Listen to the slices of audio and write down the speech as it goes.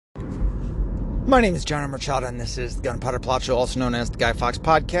My name is John Machado, and this is the Gunpowder Plot Show, also known as the Guy Fawkes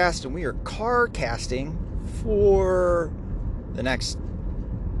Podcast, and we are car casting for the next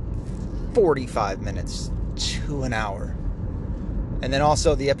 45 minutes to an hour. And then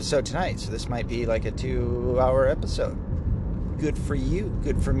also the episode tonight, so this might be like a 2-hour episode. Good for you,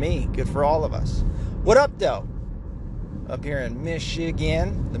 good for me, good for all of us. What up, though? Up here in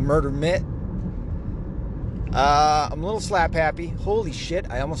Michigan, the Murder Mitt. I'm a little slap happy. Holy shit,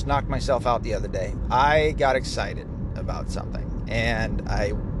 I almost knocked myself out the other day. I got excited about something, and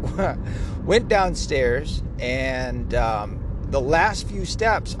I went downstairs, and the last few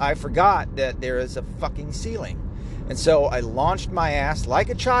steps, I forgot that there is a fucking ceiling. And so I launched my ass like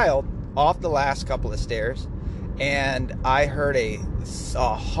a child off the last couple of stairs, and I heard a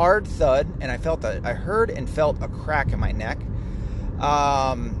hard thud, and I heard and felt a crack in my neck.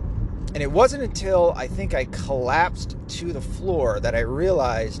 And it wasn't until I think I collapsed to the floor that I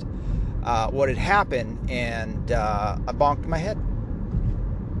realized what had happened, and I bonked my head.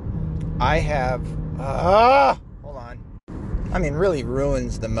 I have, hold on. I mean, really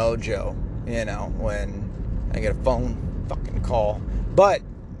ruins the mojo, when I get a phone fucking call. But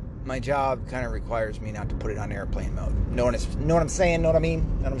my job kind of requires me not to put it on airplane mode. Know what I'm saying? Know what I mean?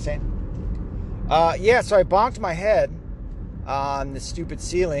 Know what I'm saying? So I bonked my head on the stupid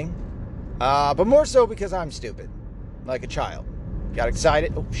ceiling. But more so because I'm stupid, like a child. Got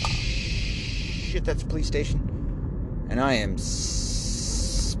excited. Oh, shit, that's a police station. And I am,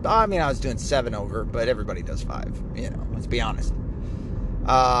 I was doing 7 over, but everybody does 5, let's be honest.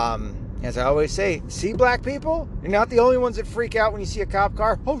 As I always say, see black people? You're not the only ones that freak out when you see a cop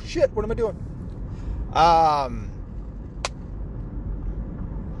car. Oh, shit, what am I doing?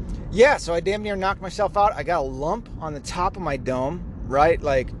 So I damn near knocked myself out. I got a lump on the top of my dome. Right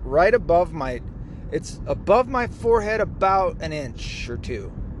above it's above my forehead about an inch or 2.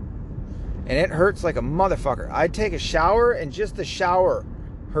 And it hurts like a motherfucker. I take a shower, and just the shower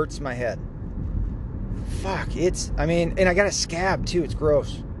hurts my head. Fuck, and I got a scab too. It's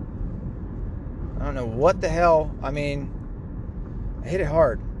gross. I don't know what the hell. I hit it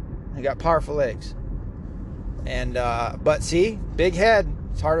hard. I got powerful legs. And, but see, big head,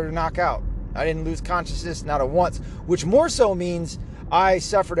 it's harder to knock out. I didn't lose consciousness, not a once, which more so means I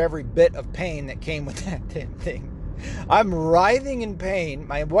suffered every bit of pain that came with that damn thing. I'm writhing in pain.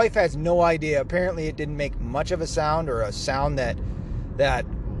 My wife has no idea. Apparently it didn't make much of a sound, or a sound that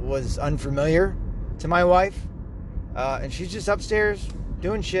was unfamiliar to my wife. And she's just upstairs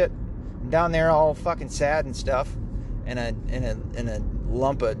doing shit. I'm down there all fucking sad and stuff. In a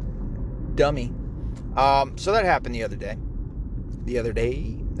lump of dummy. So that happened the other day.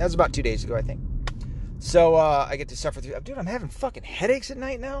 That was about 2 days ago, I think. So, I get to suffer through... Dude, I'm having fucking headaches at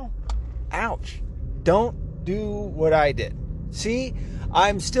night now. Ouch. Don't do what I did. See?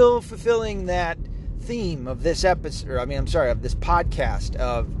 I'm still fulfilling that theme of this episode... of this podcast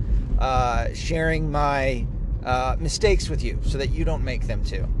of sharing my mistakes with you so that you don't make them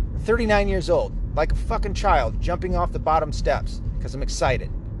too. 39 years old. Like a fucking child jumping off the bottom steps because I'm excited.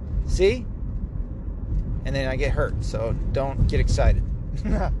 See? And then I get hurt, so don't get excited.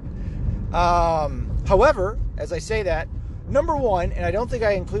 However, as I say that, number one, and I don't think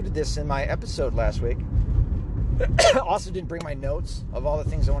I included this in my episode last week, also didn't bring my notes of all the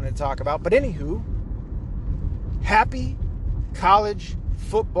things I wanted to talk about, but anywho, happy college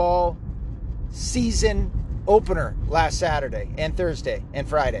football season opener last Saturday and Thursday and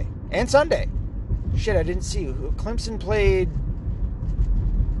Friday and Sunday. Shit, I didn't see who. Clemson played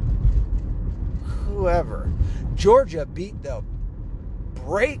whoever. Georgia beat the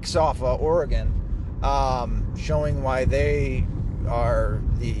brakes off of Oregon, showing why they are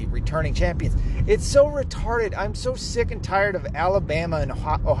the returning champions. It's so retarded. I'm so sick and tired of Alabama and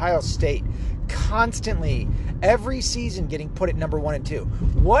Ohio State constantly, every season, getting put at number 1 and 2.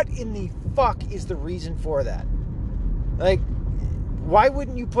 What in the fuck is the reason for that? Why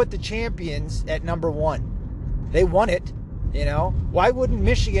wouldn't you put the champions at number 1? They won it, Why wouldn't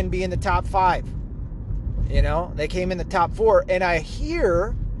Michigan be in the top 5? They came in the top 4, and I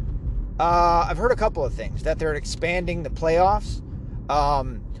hear, I've heard a couple of things, that they're expanding the playoffs.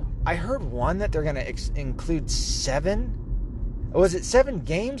 I heard one that they're going to include 7. Was it 7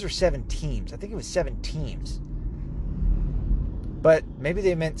 games or 7 teams? I think it was 7 teams. But maybe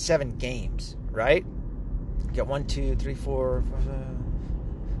they meant 7 games, right? You got 1, 2, 3, 4, 5,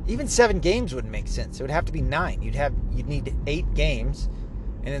 even 7 games wouldn't make sense. It would have to be 9. You'd need 8 games,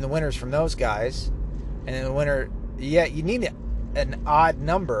 and then the winners from those guys. And then the winner, you need an odd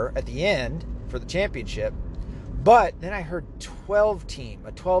number at the end for the championship. But then I heard a 12-team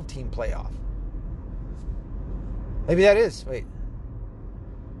playoff. Maybe that is,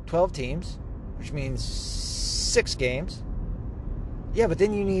 12 teams. which means 6 games. Yeah, but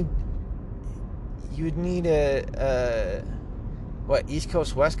then you would need a what, East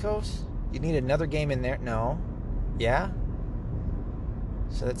Coast, West Coast? You'd need another game in there. No. Yeah?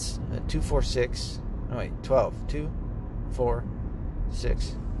 So that's 2, 4, 6. Oh, wait, 12. 2, 4,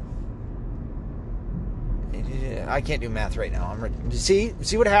 6. I can't do math right now. See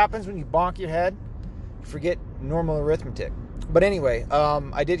what happens when you bonk your head? You forget normal arithmetic. But anyway,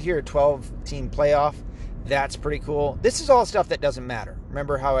 I did hear a 12-team playoff. That's pretty cool. This is all stuff that doesn't matter.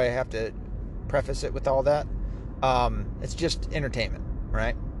 Remember how I have to preface it with all that? It's just entertainment,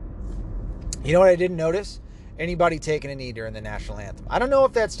 right? You know what I didn't notice? Anybody taking a knee during the national anthem. I don't know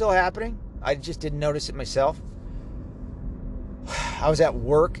if that's still happening. I just didn't notice it myself. I was at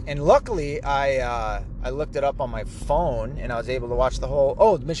work, and luckily I looked it up on my phone, and I was able to watch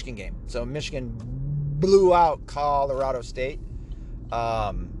the Michigan game. So Michigan blew out Colorado State.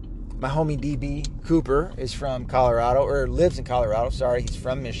 My homie DB Cooper is from Colorado, or lives in Colorado. Sorry, he's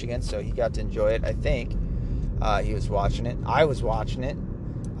from Michigan, so he got to enjoy it, I think. He was watching it. I was watching it.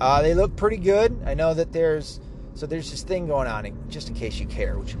 They look pretty good. I know that there's this thing going on, just in case you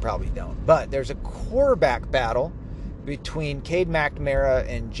care, which you probably don't. But there's a quarterback battle between Cade McNamara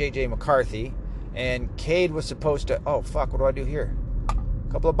and J.J. McCarthy. And Cade was supposed to... Oh, fuck, what do I do here? A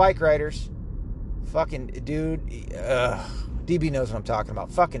couple of bike riders. Fucking dude... DB knows what I'm talking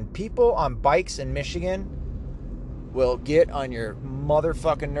about. Fucking people on bikes in Michigan will get on your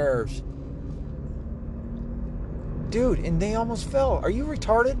motherfucking nerves. Dude, and they almost fell. Are you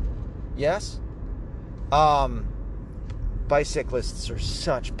retarded? Yes. Bicyclists are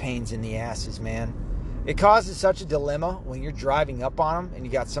such pains in the asses, man. It causes such a dilemma when you're driving up on them and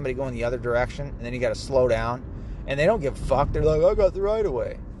you got somebody going the other direction, and then you got to slow down, and they don't give a fuck. They're like, I got the right of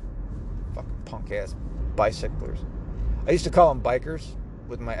way. Fucking punk ass bicyclers. I used to call them bikers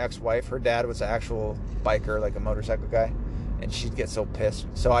with my ex-wife. Her dad was an actual biker, like a motorcycle guy, and she'd get so pissed,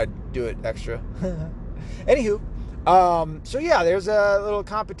 so I'd do it extra. Anywho, so yeah, there's a little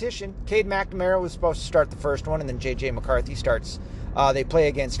competition. Cade McNamara was supposed to start the first one, and then J.J. McCarthy starts. They play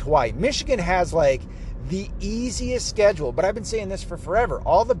against Hawaii. Michigan has like the easiest schedule, but I've been saying this for forever.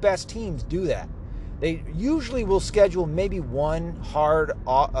 All the best teams do that. They usually will schedule maybe one hard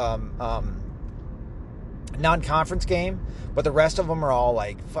non-conference game, but the rest of them are all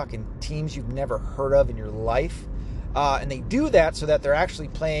like fucking teams you've never heard of in your life. And they do that so that they're actually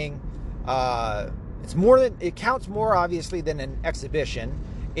playing. It counts more obviously than an exhibition.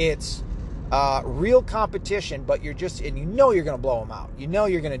 It's real competition, but you're going to blow them out. You know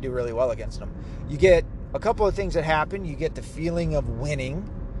you're going to do really well against them. You get a couple of things that happen. You get the feeling of winning,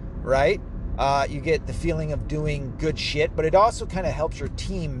 right? You get the feeling of doing good shit, but it also kind of helps your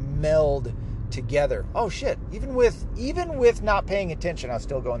team meld together. Oh shit! Even with not paying attention, I'll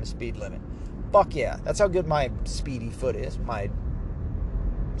still go in the speed limit. Fuck yeah! That's how good my speedy foot is. My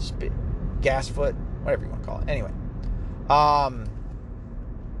gas foot, whatever you want to call it. Anyway,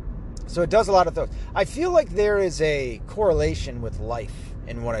 so it does a lot of those. I feel like there is a correlation with life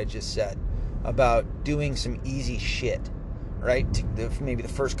in what I just said about doing some easy shit, right? Maybe the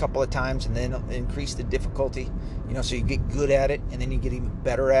first couple of times, and then increase the difficulty, so you get good at it, and then you get even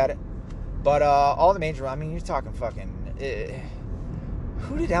better at it. But all the major, I mean, you're talking fucking...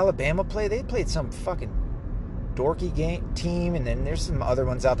 who did Alabama play? They played some fucking dorky team, and then there's some other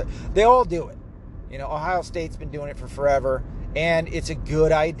ones out there. They all do it. Ohio State's been doing it for forever, and it's a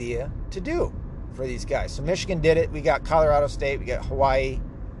good idea to do for these guys. So Michigan did it. We got Colorado State. We got Hawaii.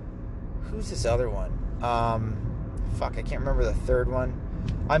 Who's this other one? Fuck, I can't remember the third one.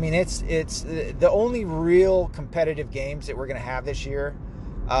 I mean, it's the only real competitive games that we're going to have this year.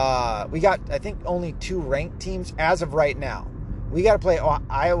 We got, I think, only 2 ranked teams as of right now. We got to play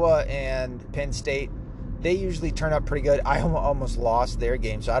Iowa and Penn State. They usually turn up pretty good. Iowa almost lost their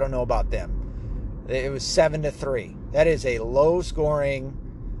game, so I don't know about them. It was 7-3. That is a low scoring.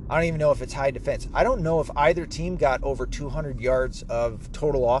 I don't even know if it's high defense. I don't know if either team got over 200 yards of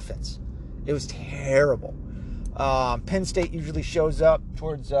total offense. It was terrible. Penn State usually shows up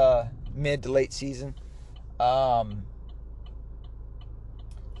towards mid to late season. So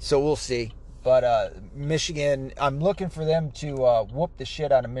we'll see. But Michigan, I'm looking for them to whoop the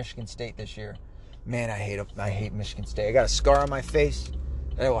shit out of Michigan State this year. Man, I hate Michigan State. I got a scar on my face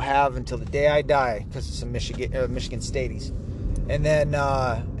that I will have until the day I die because of some Michigan Staties. And then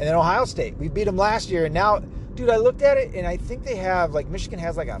Ohio State. We beat them last year, and now, dude, I looked at it, and I think they have, Michigan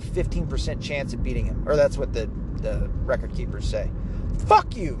has a 15% chance of beating him. Or that's what the record keepers say.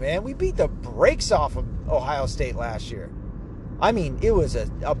 Fuck you, man. We beat the brakes off of Ohio State last year. I mean, it was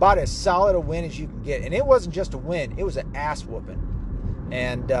about as solid a win as you can get. And it wasn't just a win. It was an ass whooping.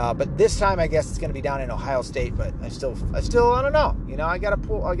 And but this time I guess it's going to be down in Ohio State. But I still I don't know. You know, I got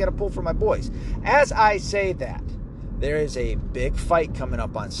to pull for my boys. As I say that, there is a big fight coming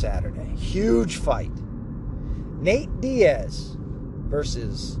up on Saturday. Huge fight. Nate Diaz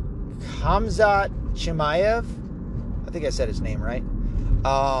versus Khamzat Chimaev. I think I said his name right.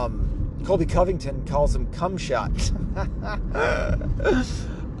 Colby Covington calls him cum shot.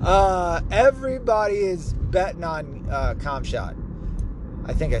 Everybody is betting on Khamzat.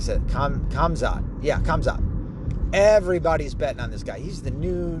 I think I said Khamzat. Yeah, Khamzat. Everybody's betting on this guy. He's the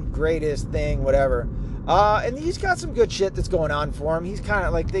new greatest thing, whatever. And he's got some good shit that's going on for him. He's kind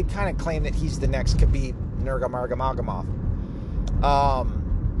of like, they kind of claim that he's the next Khabib Nurmagomedov.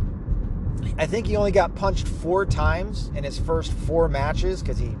 I think he only got punched 4 times in his first 4 matches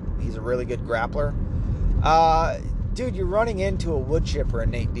because he's a really good grappler. Dude, you're running into a wood chipper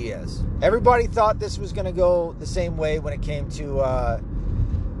in Nate Diaz. Everybody thought this was going to go the same way when it came to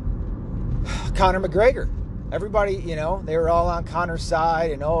Conor McGregor. Everybody, you know, they were all on Conor's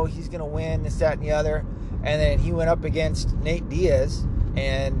side and, oh, he's going to win, this, that, and the other. And then he went up against Nate Diaz,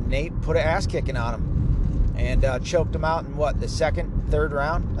 and Nate put an ass kicking on him and choked him out in what, the third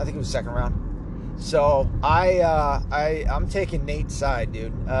round? I think it was second round. So I'm taking Nate's side,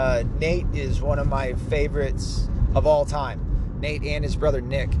 dude. Nate is one of my favorites of all time. Nate and his brother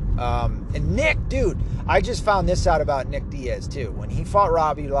Nick. And Nick, dude, I just found this out about Nick Diaz too. When he fought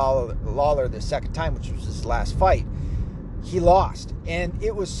Robbie Lawler the second time, which was his last fight, he lost. And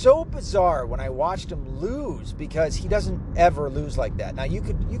it was so bizarre when I watched him lose, because he doesn't ever lose like that. Now, you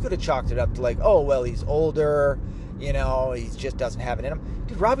could have chalked it up to like, oh, well, he's older, you know, he just doesn't have it in him.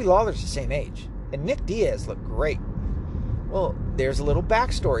 Dude, Robbie Lawler's the same age. And Nick Diaz looked great. Well, there's a little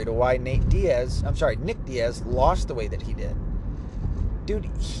backstory to why Nick Diaz lost the way that he did. Dude,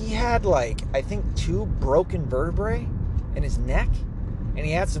 he had like, I think 2 broken vertebrae in his neck. And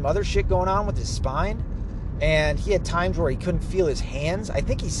he had some other shit going on with his spine. And he had times where he couldn't feel his hands. And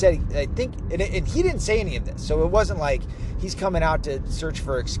he didn't say any of this. So it wasn't like he's coming out to search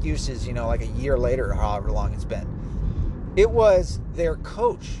for excuses, you know, like a year later or however long it's been. It was their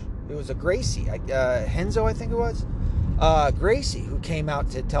coach. It was a Gracie, Henzo, I think it was. Gracie, who came out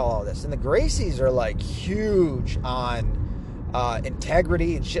to tell all this. And the Gracies are like huge on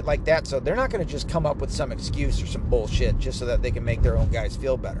integrity and shit like that. So they're not going to just come up with some excuse or some bullshit just so that they can make their own guys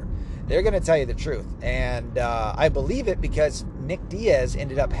feel better. They're going to tell you the truth. And I believe it because Nick Diaz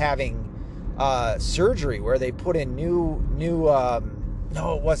ended up having surgery where they put in it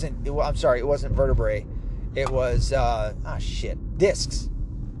wasn't vertebrae. It was, discs.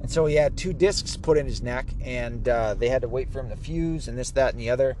 And so he had 2 discs put in his neck, and they had to wait for him to fuse and this, that, and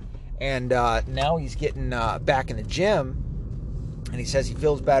the other. And now he's getting back in the gym, and he says he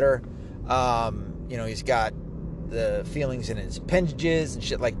feels better. You know, he's got the feelings in his appendages and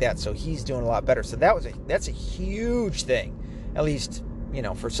shit like that, so he's doing a lot better. So that's a huge thing, at least, you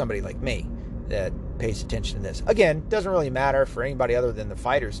know, for somebody like me that pays attention to this. Again, doesn't really matter for anybody other than the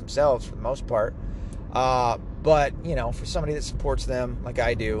fighters themselves for the most part. But, you know, for somebody that supports them like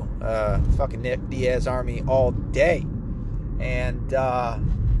I do, fucking Nick Diaz Army all day. And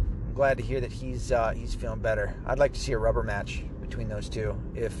I'm glad to hear that he's feeling better. I'd like to see a rubber match between those two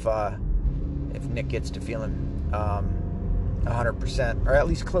if Nick gets to feeling 100%, or at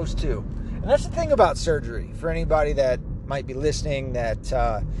least close to. And that's the thing about surgery. For anybody that might be listening, that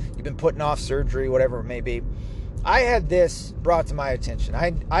you've been putting off surgery, whatever it may be. I had this brought to my attention. I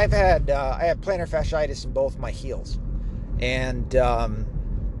had plantar fasciitis in both my heels, and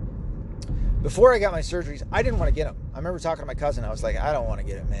before I got my surgeries, I didn't want to get them. I remember talking to my cousin. I was like, I don't want to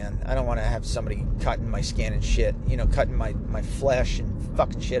get it, man. I don't want to have somebody cutting my skin and shit, you know, cutting my flesh and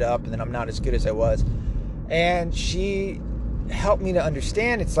fucking shit up, and then I'm not as good as I was. And she helped me to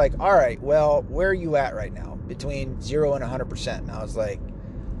understand. It's like, all right, well, where are you at right now? Between 0 and 100%. And I was like,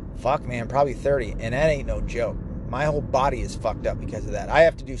 fuck, man, probably 30. And that ain't no joke. My whole body is fucked up because of that. I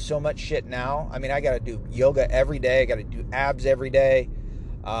have to do so much shit now. I mean, I got to do yoga every day. I got to do abs every day.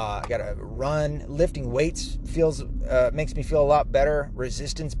 I got to run. Lifting weights makes me feel a lot better.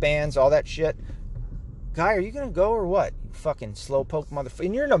 Resistance bands, all that shit. Guy, are you going to go or what? You fucking slowpoke motherfucker.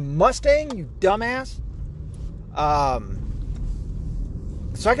 And you're in a Mustang, you dumbass?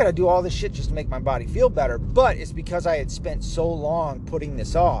 So I got to do all this shit just to make my body feel better. But it's because I had spent so long putting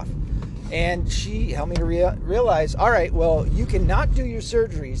this off. And she helped me to realize, all right, well, you cannot do your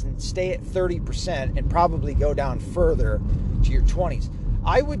surgeries and stay at 30% and probably go down further to your 20s.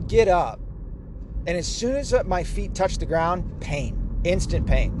 I would get up, and as soon as my feet touched the ground, pain, instant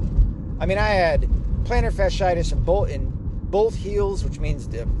pain. I mean, I had plantar fasciitis in both heels, which means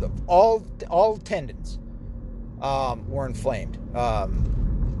all tendons. were inflamed,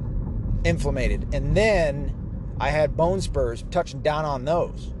 inflamed. And then I had bone spurs touching down on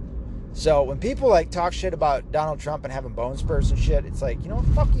those. So when people like talk shit about Donald Trump and having bone spurs and shit, it's like, you know,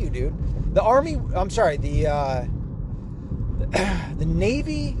 fuck you, dude. The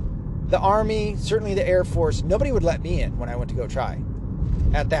Navy, the Army, certainly the Air Force, nobody would let me in when I went to go try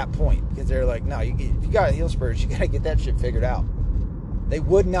at that point, because they're like, no, if you got heel spurs, you got to get that shit figured out. They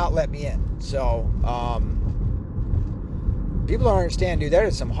would not let me in. So people don't understand, dude. That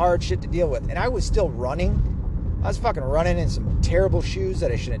is some hard shit to deal with. And I was still running. I was fucking running in some terrible shoes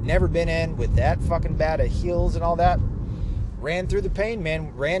that I should have never been in, with that fucking bad of heels and all that. Ran through the pain,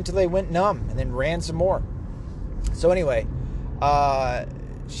 man. Ran till they went numb, and then ran some more. So anyway,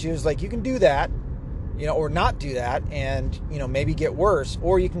 she was like, you can do that, you know, or not do that, and, you know, maybe get worse,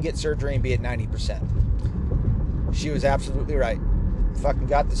 or you can get surgery and be at 90%. She was absolutely right. Fucking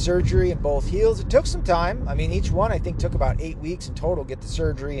got the surgery in both heels. It took some time. I mean, each one I think took about 8 weeks in total. Get the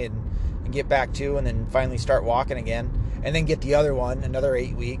surgery and get back to, and then finally start walking again, and then get the other one another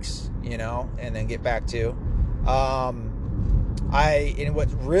 8 weeks, you know, and then get back to. And what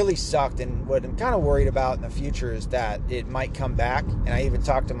really sucked, and what I'm kind of worried about in the future, is that it might come back. And I even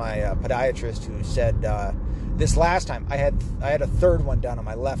talked to my podiatrist, who said this last time I had a third one done on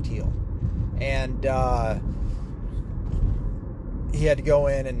my left heel, and he had to go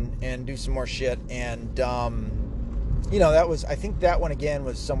in and do some more shit. And you know, I think that one again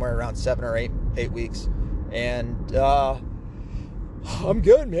was somewhere around 7 or 8 weeks. And I'm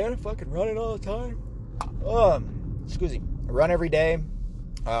good, man. I'm fucking running all the time. Excuse me. I run every day.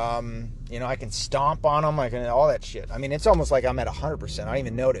 You know, I can stomp on them. I can all that shit. I mean, it's almost like I'm at 100%. I don't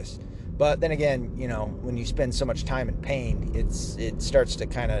even notice. But then again, you know, when you spend so much time in pain, it starts to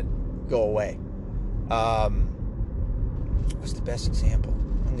kind of go away. What's the best example?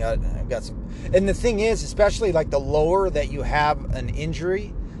 I've got some. And the thing is, especially like the lower that you have an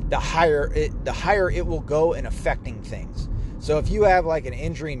injury, the higher it will go in affecting things. So if you have like an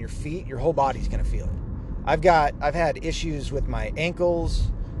injury in your feet, your whole body's going to feel it. I've had issues with my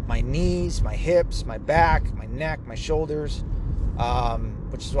ankles, my knees, my hips, my back, my neck, my shoulders,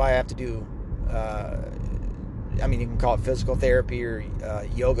 which is why I have to do, I mean, you can call it physical therapy or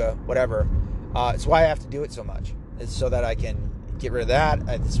yoga, whatever. It's why I have to do it so much. It's so that I can get rid of that.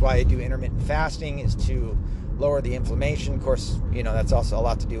 That's why I do intermittent fasting, is to lower the inflammation. Of course, you know, that's also a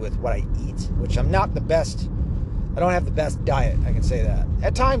lot to do with what I eat, which I'm not the best. I don't have the best diet, I can say that.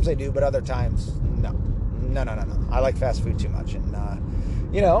 At times I do, but other times, no. I like fast food too much. And,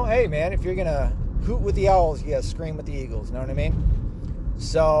 you know, hey, man, if you're going to hoot with the owls, you got to scream with the eagles. You know what I mean?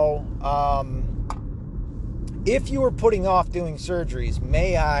 So, if you were putting off doing surgeries,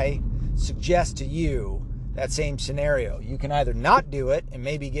 may I suggest to you that same scenario. You can either not do it and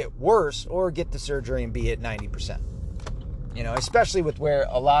maybe get worse, or get the surgery and be at 90%. You know, especially with where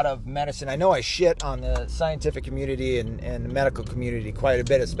a lot of medicine, I know I shit on the scientific community and the medical community quite a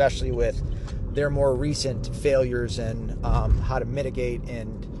bit, especially with their more recent failures and how to mitigate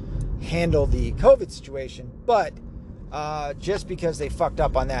and handle the COVID situation. But just because they fucked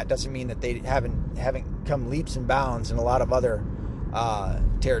up on that doesn't mean that they haven't come leaps and bounds in a lot of other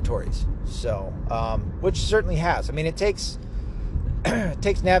territories. So, which certainly has. I mean, it takes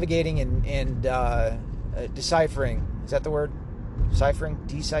navigating and deciphering. Is that the word?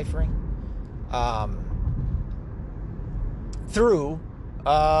 Deciphering? Through,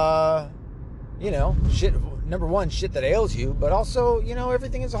 you know, shit. Number one, shit that ails you, but also, you know,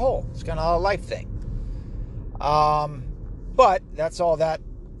 everything as a whole. It's kind of a life thing. But that's all that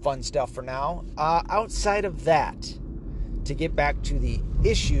fun stuff for now. Outside of that, to get back to the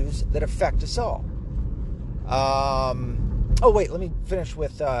issues that affect us all. Oh, wait, let me finish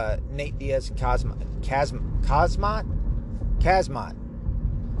with Nate Diaz and Khamzat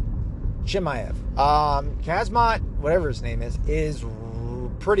Chimaev. Khamzat, whatever his name is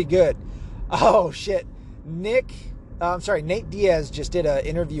pretty good. Oh, shit. Nate Diaz just did an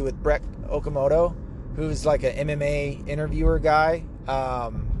interview with Brett Okamoto, who's like an MMA interviewer guy.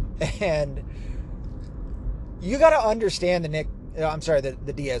 And you got to understand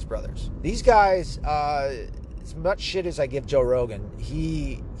the Diaz brothers. These guys, as much shit as I give Joe Rogan,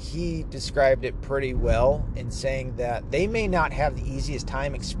 he described it pretty well in saying that they may not have the easiest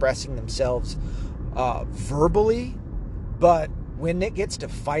time expressing themselves verbally, but when it gets to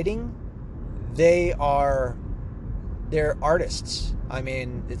fighting, they're artists. I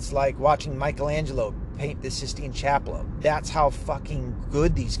mean, it's like watching Michelangelo paint the Sistine Chapel. That's how fucking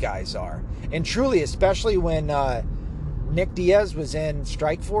good these guys are. And truly, especially when Nick Diaz was in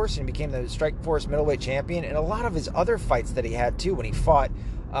Strikeforce and became the Strikeforce middleweight champion, and a lot of his other fights that he had too, when he fought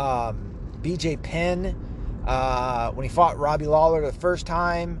BJ Penn, when he fought Robbie Lawler the first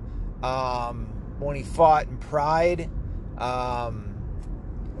time, when he fought in Pride,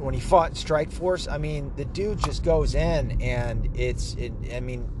 when he fought in Strikeforce. I mean, the dude just goes in, and it's a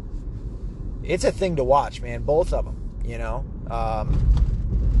thing to watch, man. Both of them, you know.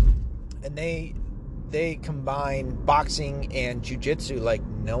 And they combine boxing and jiu-jitsu like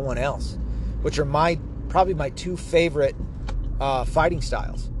no one else, which are probably my two favorite fighting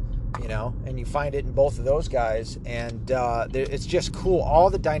styles, you know. And you find it in both of those guys, and it's just cool. All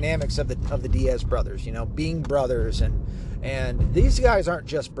the dynamics of the Diaz brothers, you know, being brothers, and these guys aren't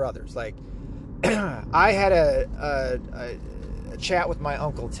just brothers. Like, I had a chat with my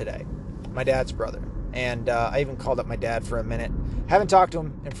uncle today, my dad's brother, and I even called up my dad for a minute. Haven't talked to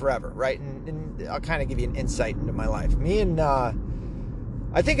him in forever, right? And I'll kind of give you an insight into my life.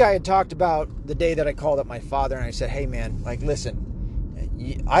 I think I had talked about the day that I called up my father, and I said, "Hey, man, like,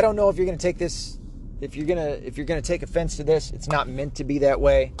 listen, I don't know if you're going to take this, if you're going to take offense to this. It's not meant to be that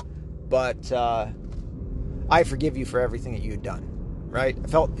way, but I forgive you for everything that you had done." Right? I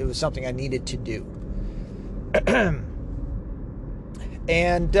felt it was something I needed to do.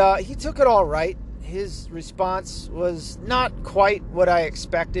 And he took it all right. His response was not quite what I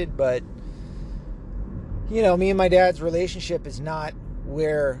expected, but, you know, me and my dad's relationship is not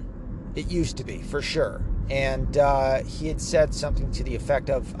where it used to be, for sure. And he had said something to the effect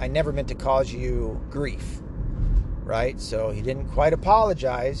of, "I never meant to cause you grief." Right? So he didn't quite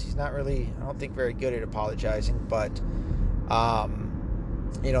apologize. He's not really, I don't think, very good at apologizing, but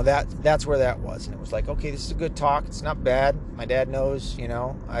you know, that's where that was. And it was like, okay, this is a good talk. It's not bad. My dad knows, you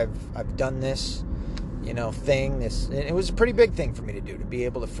know, I've done this, you know, thing. It was a pretty big thing for me to do, to be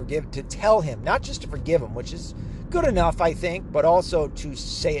able to forgive, to tell him, not just to forgive him, which is good enough, I think, but also to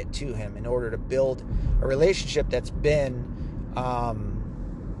say it to him in order to build a relationship that's been, I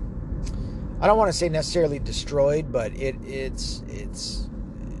don't want to say necessarily destroyed, but it's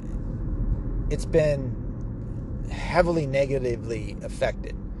been heavily negatively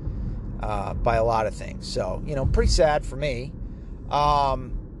affected by a lot of things. So, you know, pretty sad for me.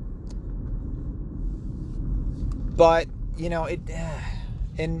 But, you know,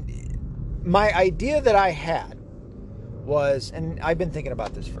 and my idea that I had was, and I've been thinking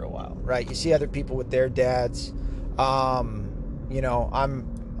about this for a while, right? You see other people with their dads. You know, I'm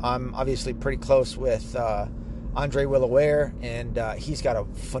obviously pretty close with Andre Willa, and he's got a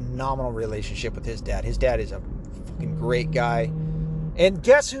phenomenal relationship with his dad. His dad is a fucking great guy. And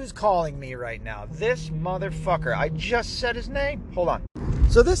guess who's calling me right now? This motherfucker. I just said his name. Hold on.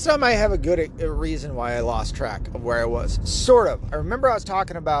 So this time I have a good reason why I lost track of where I was. Sort of. I remember I was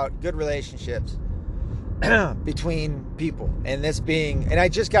talking about good relationships between people. And this being... And I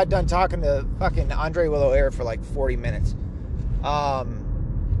just got done talking to fucking Andre Willa for like 40 minutes.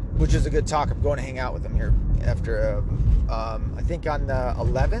 Which is a good talk. I'm going to hang out with him here after, I think on the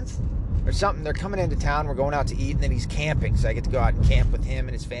 11th or something. They're coming into town. We're going out to eat, and then he's camping, so I get to go out and camp with him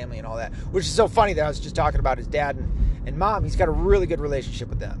and his family and all that, which is so funny that I was just talking about his dad and mom. He's got a really good relationship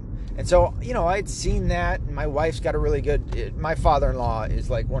with them. And so, you know, I'd seen that, and my wife's got a really good... My father-in-law is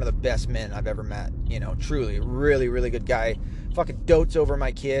like one of the best men I've ever met. You know, truly, really, really good guy. Fucking dotes over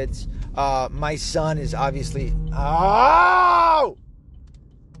my kids. My son is obviously... Oh!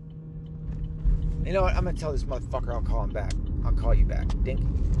 You know what? I'm going to tell this motherfucker I'll call him back. I'll call you back. Dink.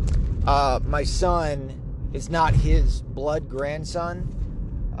 My son is not his blood grandson.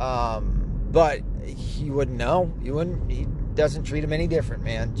 But he wouldn't know. He doesn't treat him any different,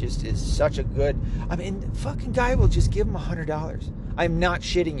 man. Just is such a good... I mean, fucking guy will just give him $100. I'm not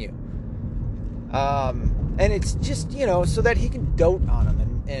shitting you. And it's just, you know, so that he can dote on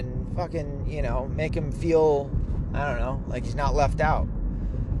him and fucking, you know, make him feel, I don't know, like he's not left out.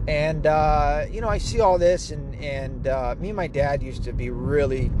 And, you know, I see all this, and me and my dad used to be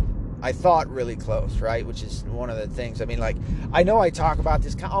really, I thought, really close, right? Which is one of the things. I mean, like, I know I talk about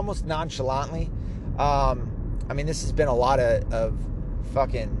this almost nonchalantly. I mean, this has been a lot of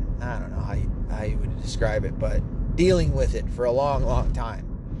fucking, I don't know how you would describe it, but dealing with it for a long, long time.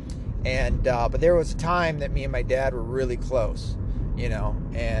 And, but there was a time that me and my dad were really close, you know,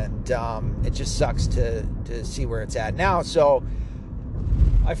 and it just sucks to see where it's at now. So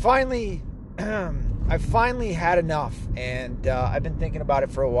I finally had enough, and I've been thinking about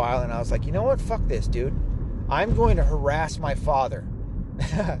it for a while, and I was like, you know what? Fuck this, dude. I'm going to harass my father.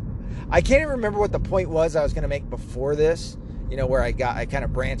 I can't even remember what the point was I was going to make before this, you know, where I kind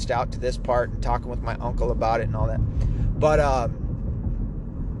of branched out to this part and talking with my uncle about it and all that. But,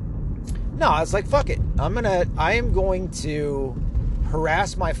 no, I was like, fuck it. I am going to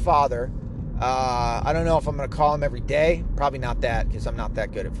harass my father. I don't know if I'm going to call him every day. Probably not that, because I'm not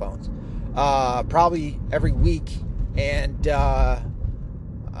that good at phones. probably every week, and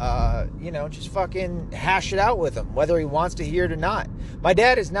just fucking hash it out with him, whether he wants to hear it or not. My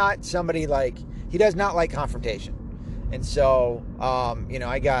dad is not somebody he does not like confrontation. And so,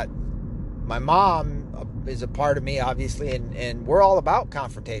 I got my mom is a part of me, obviously, and we're all about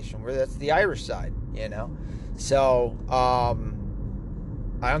confrontation. That's the Irish side, So,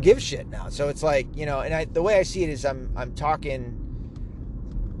 I don't give a shit now. So it's like, the way I see it is I'm talking.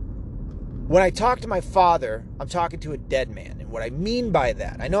 When I talk to my father, I'm talking to a dead man. And what I mean by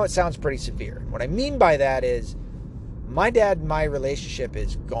that, I know it sounds pretty severe. What I mean by that is my dad and my relationship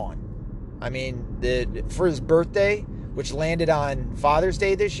is gone. I mean, for his birthday, which landed on Father's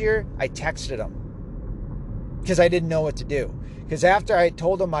Day this year, I texted him because I didn't know what to do. Because after I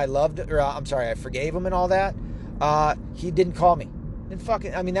told him I forgave him and all that, he didn't call me. And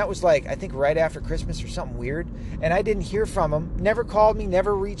that was I think right after Christmas or something weird. And I didn't hear from him. Never called me,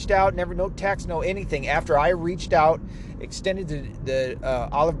 never reached out, no text, no anything. After I reached out, extended the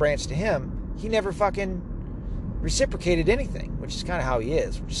olive branch to him, he never fucking reciprocated anything, which is kind of how he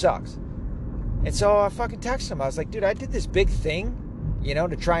is, which sucks. And so I fucking texted him. I was like, dude, I did this big thing,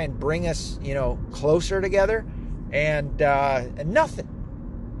 to try and bring us, closer together, and nothing.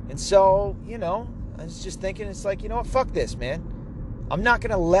 And so, I was just thinking, it's like, you know what, fuck this, man. I'm not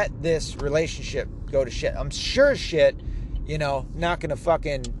going to let this relationship go to shit. I'm sure as shit, not going to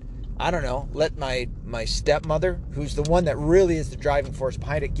fucking, I don't know, let my stepmother, who's the one that really is the driving force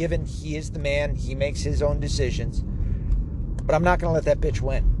behind it, given he is the man, he makes his own decisions. But I'm not going to let that bitch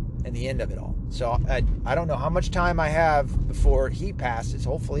win in the end of it all. So I don't know how much time I have before he passes,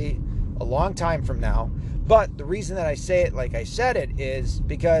 hopefully a long time from now. But the reason that I say it like I said it is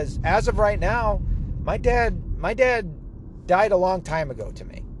because as of right now, my dad died a long time ago to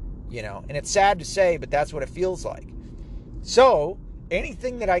me, and it's sad to say, but that's what it feels like. So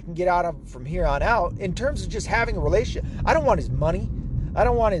anything that I can get out of from here on out in terms of just having a relationship, I don't want his money. I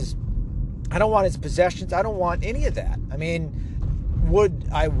don't want his possessions. I don't want any of that. I mean, would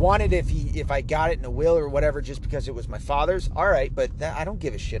I want it if I got it in a will or whatever, just because it was my father's? All right. But I don't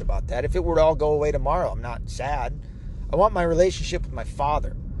give a shit about that. If it were to all go away tomorrow, I'm not sad. I want my relationship with my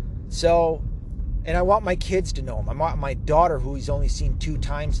father. So, and I want my kids to know him. I want my daughter, who he's only seen 2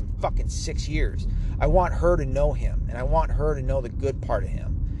 times in fucking 6 years. I want her to know him, and I want her to know the good part of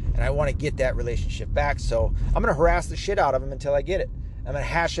him. And I want to get that relationship back. So I'm going to harass the shit out of him until I get it. I'm going to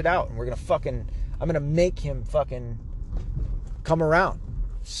hash it out, and I'm going to make him fucking come around.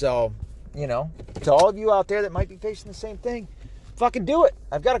 So, to all of you out there that might be facing the same thing, fucking do it.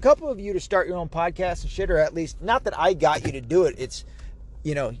 I've got a couple of you to start your own podcast and shit, or at least, not that I got you to do it. It's,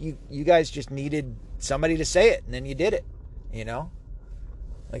 you guys just needed somebody to say it, and then you did it,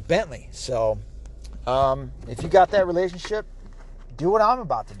 like Bentley. So, if you got that relationship, do what I'm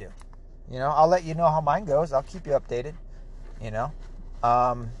about to do. I'll let you know how mine goes. I'll keep you updated,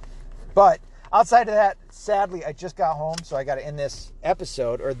 but outside of that, sadly, I just got home, so I got to end this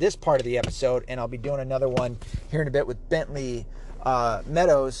episode, or this part of the episode, and I'll be doing another one here in a bit with Bentley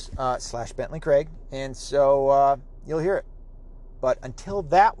Meadows / Bentley Craig, and so you'll hear it. But until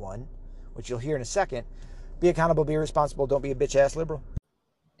that one, which you'll hear in a second, be accountable, be responsible, don't be a bitch-ass liberal.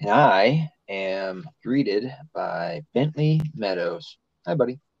 And I am greeted by Bentley Meadows. Hi,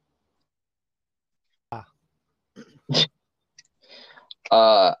 buddy.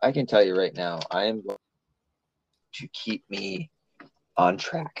 I can tell you right now, I am going to keep me on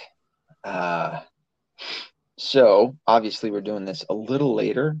track. So, obviously, we're doing this a little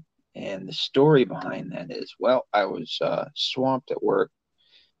later. And the story behind that is, well, I was swamped at work,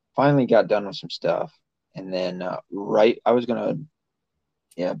 finally got done with some stuff. And then I was going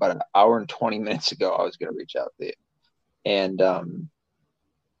to, about an hour and 20 minutes ago, I was going to reach out to you. And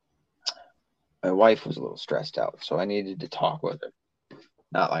my wife was a little stressed out, so I needed to talk with her.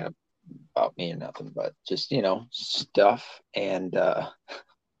 Not like about me or nothing, but just, stuff. And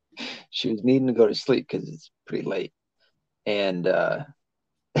she was needing to go to sleep because it's pretty late. And I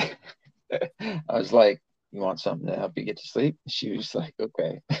was like, you want something to help you get to sleep? She was like,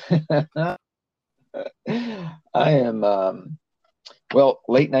 okay. I am,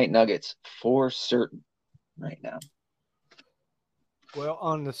 late night nuggets for certain right now. Well,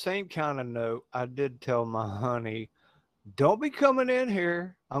 on the same kind of note, I did tell my honey, don't be coming in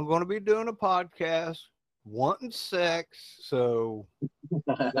here. I'm going to be doing a podcast wanting sex. So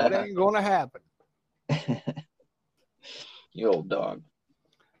that ain't going to happen. You old dog.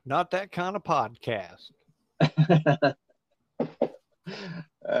 Not that kind of podcast.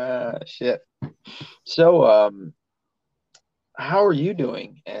 Shit. So, how are you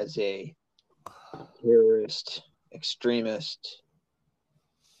doing as a terrorist, extremist,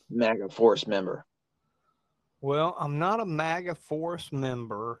 MAGA Force member. Well, I'm not a MAGA Force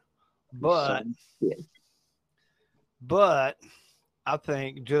member, but I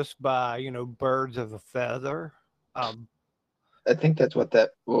think just by, you know, birds of a feather, um, I think that's what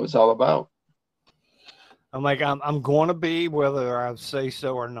was all about. I'm like, I'm going to be whether I say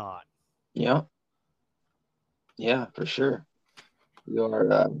so or not. Yeah. Yeah, for sure.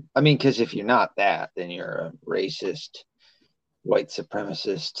 You're, I mean, because if you're not that, then you're a racist, white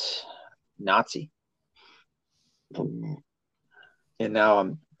supremacist Nazi. And now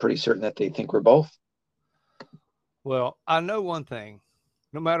I'm pretty certain that they think we're both. Well, I know one thing.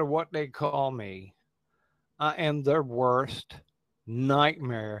 No matter what they call me, I am their worst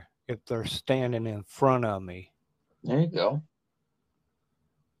nightmare if they're standing in front of me. There you go.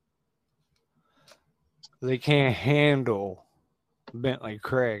 They can't handle Bentley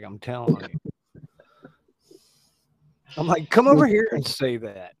Craig, I'm telling you. I'm like, come over here and say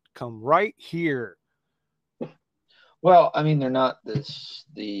that. Come right here. Well, I mean, they're not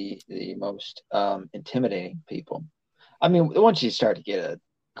the most intimidating people. I mean, once you start to get a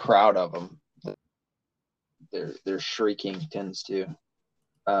crowd of them, their shrieking tends to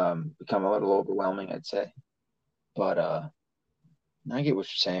become a little overwhelming, I'd say. But I get what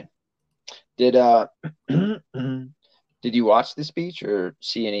you're saying. Did did you watch the speech or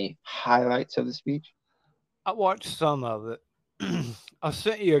see any highlights of the speech? I watched some of it. I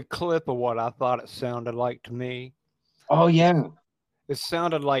sent you a clip of what I thought it sounded like to me. Oh yeah. It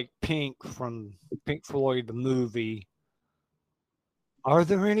sounded like Pink from Pink Floyd, the movie. Are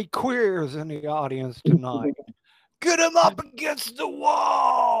there any queers in the audience tonight? Get him up against the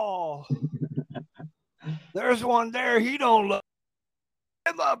wall. There's one there. He don't look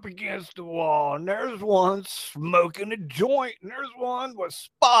him up against the wall. And there's one smoking a joint. And there's one with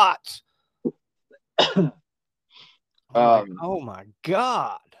spots. Like, oh my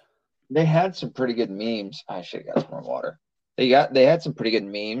God. They had some pretty good memes. I should have got some more water. They had some pretty good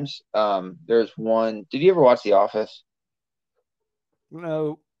memes. There's one. Did you ever watch The Office?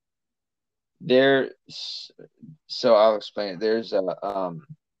 No. So I'll explain it. There's a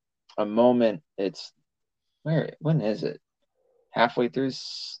moment. It's when is it? Halfway through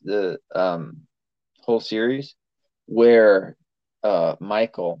the whole series, where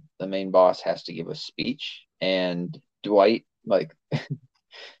Michael, the main boss, has to give a speech, and Dwight like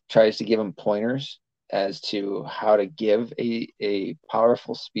tries to give him pointers as to how to give a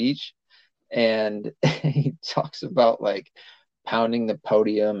powerful speech, and he talks about like pounding the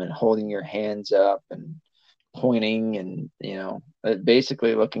podium and holding your hands up and pointing and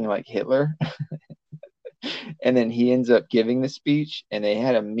basically looking like Hitler. And then he ends up giving the speech, and they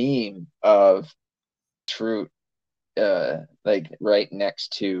had a meme of Truth like right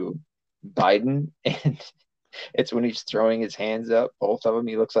next to Biden, and it's when he's throwing his hands up, both of them.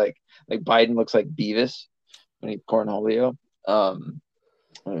 He looks like Biden looks like Beavis when he's Cornholio. It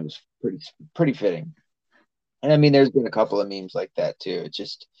was pretty fitting. And I mean, there's been a couple of memes like that too.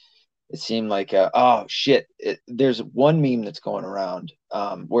 It seemed like oh shit. There's one meme that's going around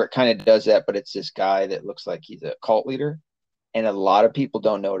where it kind of does that, but it's this guy that looks like he's a cult leader, and a lot of people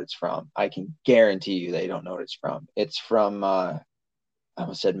don't know what it's from. I can guarantee you they don't know what it's from. It's from I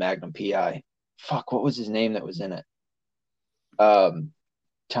almost said Magnum PI. Fuck, what was his name that was in it? Tom,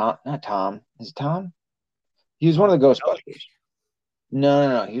 not Tom. Is it Tom? He was one of the Ghostbusters.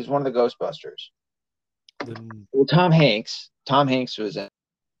 No. He was one of the Ghostbusters. Well, Tom Hanks. Tom Hanks was in.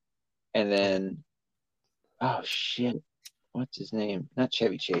 And then, oh shit, what's his name? Not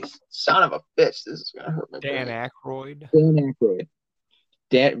Chevy Chase. Son of a bitch. This is gonna hurt my brain. Dan Aykroyd. Dan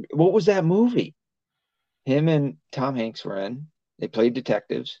Aykroyd. What was that movie? Him and Tom Hanks were in. They played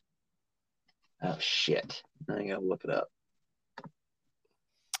detectives. Oh shit! I gotta look it up.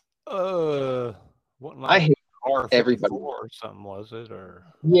 I hate everybody. Or something, was it? Or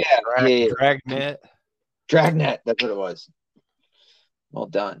yeah, Dragnet. Dragnet. That's what it was. Well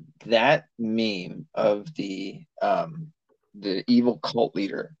done. That meme of the evil cult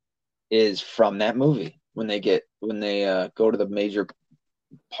leader is from that movie. When they go to the major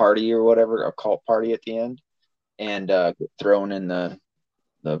party or whatever, a cult party at the end, and get thrown in the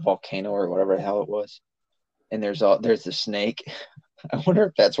volcano or whatever the hell it was. And there's the snake. I wonder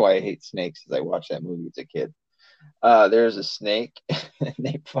if that's why I hate snakes, as I watched that movie as a kid. There's a snake, and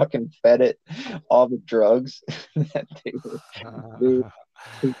they fucking fed it all the drugs that they were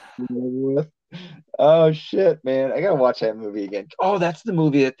with. Oh shit, man! I gotta watch that movie again. Oh, that's the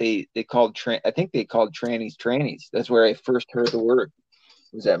movie that they called. I think they called trannies. That's where I first heard the word.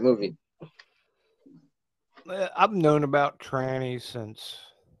 Was that movie? I've known about trannies since,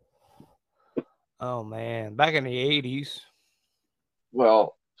 oh man, back in the 80s.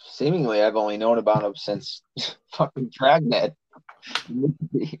 Well, seemingly I've only known about him since fucking Dragnet.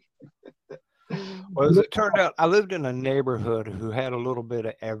 Well, as it turned out, I lived in a neighborhood who had a little bit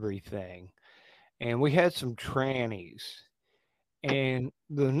of everything, and we had some trannies. And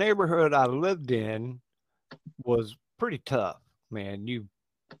the neighborhood I lived in was pretty tough, man. You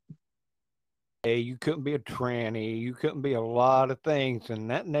couldn't be a tranny, you couldn't be a lot of things in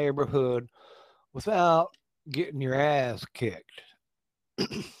that neighborhood without getting your ass kicked.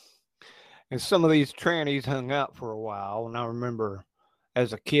 And some of these trannies hung out for a while, and I remember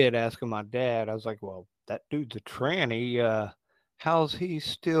as a kid asking my dad, I was like, "Well, that dude's a tranny. How's he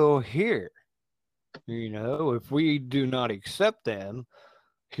still here? If we do not accept them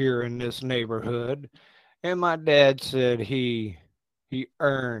here in this neighborhood." And my dad said he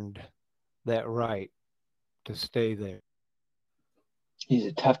earned that right to stay there. He's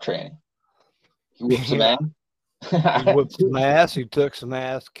a tough tranny. He whips some Yeah, ass. he whipped some ass. He took some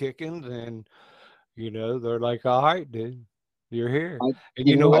ass kickings, and they're like, "All right, dude, you're here." And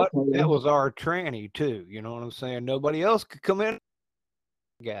you know what? That was our tranny too. You know what I'm saying? Nobody else could come in.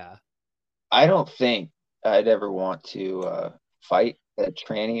 Guy. I don't think I'd ever want to fight a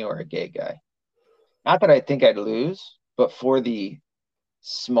tranny or a gay guy. Not that I think I'd lose, but for the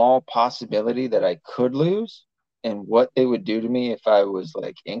small possibility that I could lose and what they would do to me if I was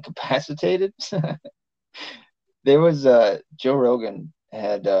like incapacitated. There was Joe Rogan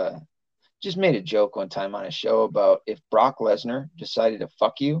had just made a joke one time on a show about if Brock Lesnar decided to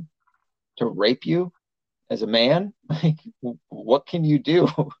fuck you, to rape you as a man, like what can you do?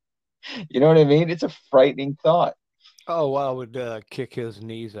 You know what I mean? It's a frightening thought. Oh, I would kick his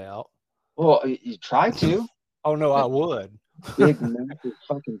knees out. Well, you try to. Oh no, I would. Big massive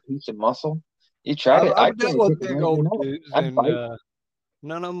fucking piece of muscle. You tried it. I've dealt with big old dudes, and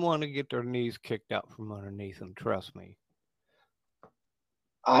none of them want to get their knees kicked out from underneath them. Trust me.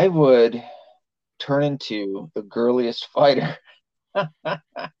 I would turn into the girliest fighter.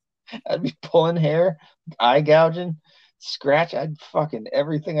 I'd be pulling hair, eye gouging, scratch. I'd fucking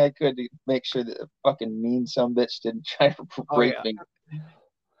everything I could to make sure that a fucking mean sumbitch didn't try to rape me.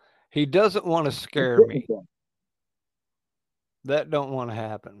 He doesn't want to scare me. That don't want to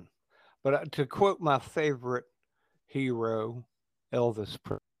happen. But to quote my favorite hero, Elvis,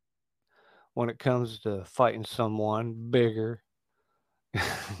 when it comes to fighting someone bigger,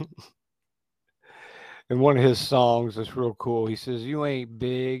 and one of his songs is real cool. He says, "You ain't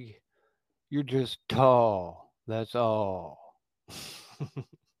big, you're just tall. That's all."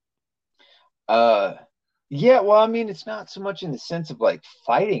 Yeah, well, I mean, it's not so much in the sense of like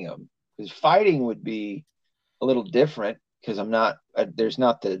fighting them, because fighting would be a little different because there's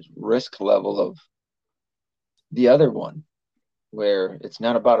not the risk level of the other one where it's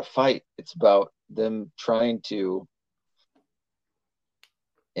not about a fight. It's about them trying to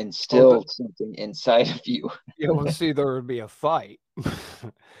instill something inside of you. Yeah, well, see, there would be a fight.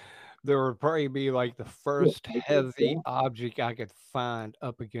 There would probably be like the first heavy object I could find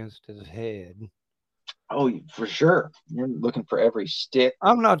up against his head. Oh, for sure. You're looking for every stick.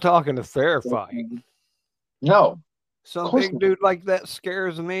 I'm not talking a fair fight. No. Some big dude like that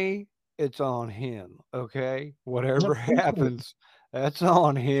scares me. It's on him. Okay. Whatever happens, that's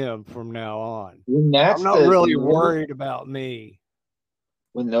on him from now on. I'm not really worried about me.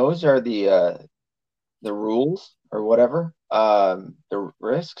 When those are the rules or whatever, the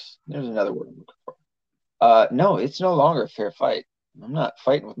risks, there's another word I'm looking for. No, it's no longer a fair fight. I'm not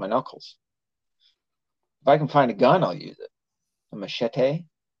fighting with my knuckles. If I can find a gun, I'll use it. A machete.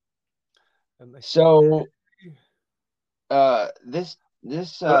 So, this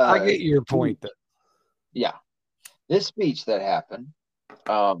I get your point though. Yeah, this speech that happened.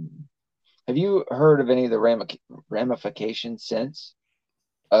 Have you heard of any of the ramifications since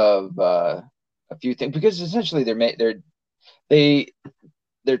of a few things? Because essentially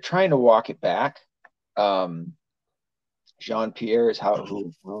they're trying to walk it back. Jean-Pierre is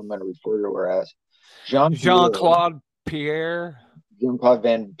who I'm going to refer to her as. Jean-Claude Pierre. Jean-Claude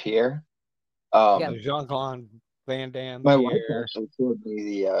Van Pierre. Jean-Claude Van Damme. My wife actually showed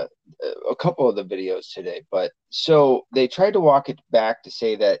me a couple of the videos today. But so they tried to walk it back to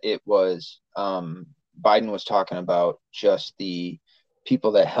say that it was Biden was talking about just the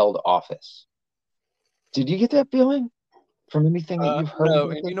people that held office. Did you get that feeling from anything that you've heard? No,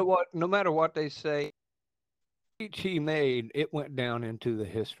 and you know what? No matter what they say, the speech he made, it went down into the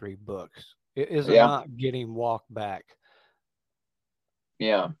history books. It is not getting walked back.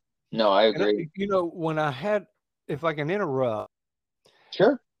 Yeah. No, I agree. And, if I can interrupt.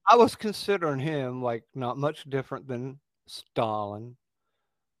 Sure. I was considering him like not much different than Stalin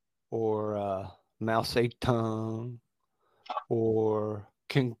or Mao Zedong or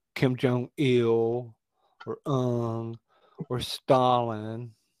Kim Jong Il or or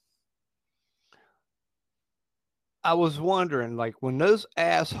Stalin. I was wondering, like, when those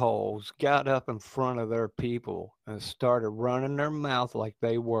assholes got up in front of their people and started running their mouth like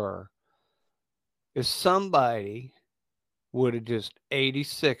they were, if somebody would have just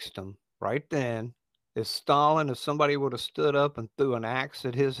 86'd them right then, if Stalin, if somebody would have stood up and threw an axe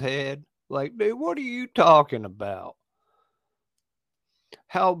at his head, like, dude, what are you talking about?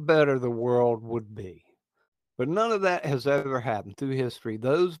 How better the world would be. But none of that has ever happened through history.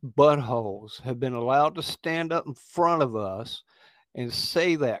 Those buttholes have been allowed to stand up in front of us and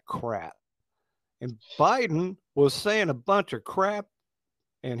say that crap. And Biden was saying a bunch of crap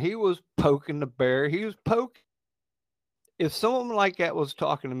and he was poking the bear. He was poking. If someone like that was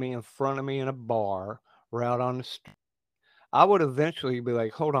talking to me in front of me in a bar or out on the street, I would eventually be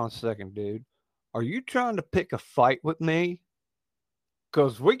like, hold on a second, dude. Are you trying to pick a fight with me?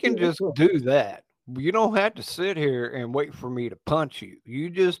 Because we can just do that. You don't have to sit here and wait for me to punch you. You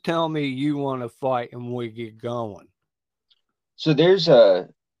just tell me you want to fight and we get going. So there's a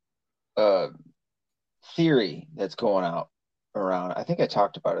theory that's going out around. I think I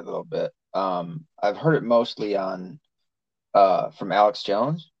talked about it a little bit. I've heard it mostly on from Alex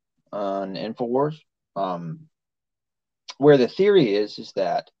Jones on InfoWars, where the theory is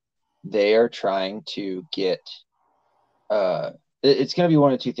that they are trying to get it's going to be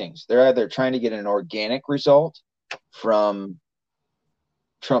one of two things. They're either trying to get an organic result from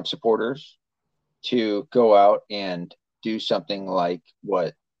Trump supporters to go out and do something like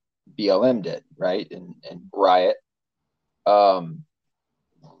what BLM did, right? And riot. And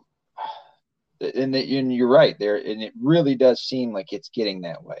you're right there. And it really does seem like it's getting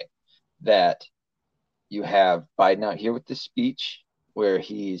that way, that you have Biden out here with this speech where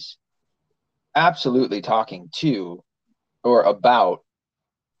he's absolutely talking to or about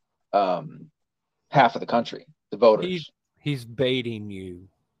half of the country, the voters. He's baiting you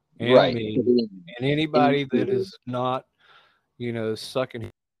and right. me and anybody that is not, sucking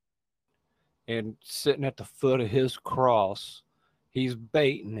and sitting at the foot of his cross. He's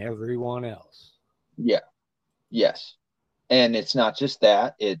baiting everyone else. Yeah. Yes. And it's not just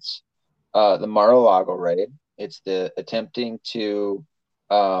that. It's the Mar-a-Lago raid. It's the attempting to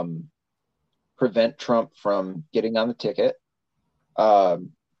prevent Trump from getting on the ticket.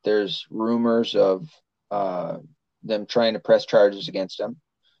 There's rumors of them trying to press charges against him.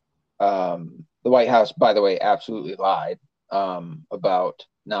 The White House, by the way, absolutely lied about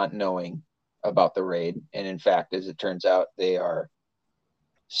not knowing about the raid. And in fact, as it turns out, they are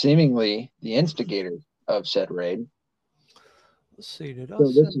seemingly the instigators of said raid. Let's see. Did I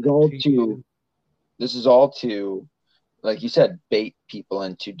so this is all to, like you said, bait people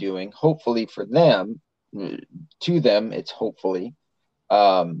into doing, hopefully for them, to them, it's hopefully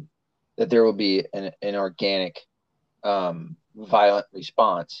that there will be an organic, violent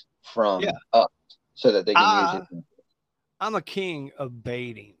response from us so that they can use it. I'm a king of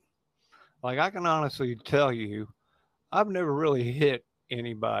baiting. Like, I can honestly tell you, I've never really hit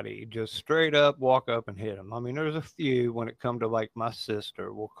anybody, just straight up walk up and hit them. I mean, there's a few when it come to like my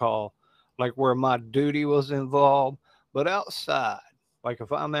sister, we'll call like where my duty was involved, but outside, like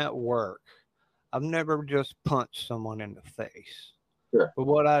if I'm at work, I've never just punched someone in the face. Sure. But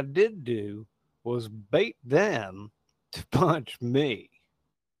what I did do was bait them to punch me.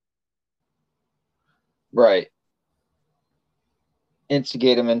 Right.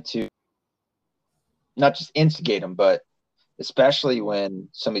 Instigate them into, not just instigate them, but especially when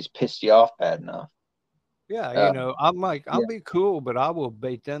somebody's pissed you off bad enough. Yeah, I'm like, I'll be cool, but I will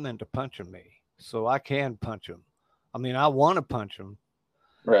bait them into punching me so I can punch them. I mean, I want to punch them.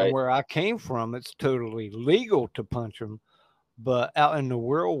 Right. And where I came from, it's totally legal to punch them. But out in the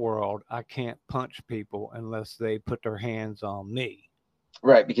real world, I can't punch people unless they put their hands on me.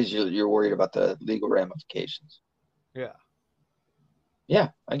 Right, because you're worried about the legal ramifications. Yeah. Yeah,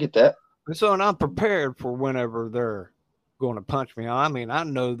 I get that. And so, and I'm prepared for whenever they're going to punch me. I mean, I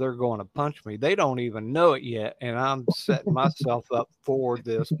know they're going to punch me. They don't even know it yet, and I'm setting myself up for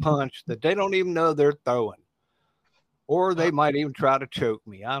this punch that they don't even know they're throwing. Or they might even try to choke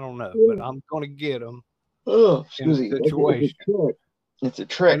me. I don't know, but I'm going to get them in a situation. It's a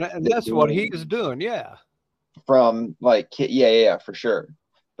trick. And that's what he's doing, yeah. From like, yeah, for sure.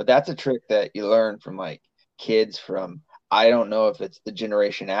 But that's a trick that you learn from like kids from, I don't know if it's the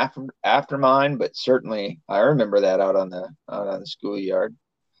generation after mine, but certainly I remember that out on the schoolyard.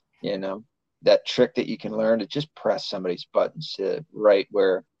 That trick that you can learn to just press somebody's buttons to right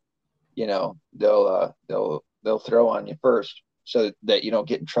where, they'll throw on you first so that you don't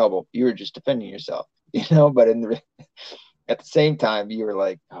get in trouble. You were just defending yourself, but at the same time, you were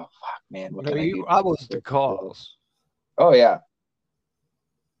like, "Oh fuck, man, what No, can I do?" I was the cause. Oh yeah,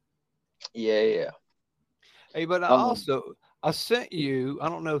 yeah, yeah. Hey, but Um, I sent you. I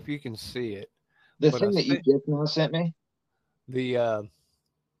don't know if you can see it, the but I thing that you sent just now sent me. the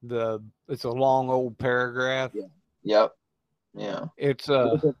the. It's a long old paragraph. Yeah. Yep. Yeah. It's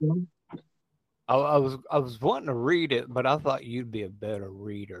What is that thing? I was wanting to read it, but I thought you'd be a better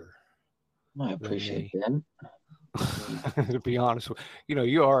reader I than appreciate me. that. Mhm. To be honest with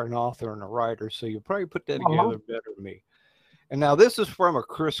you are an author and a writer, so you'll probably put that Uh-huh. together better than me. And now this is from a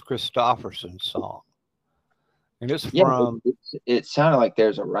Chris Christopherson song, and it's Yeah, from it sounded like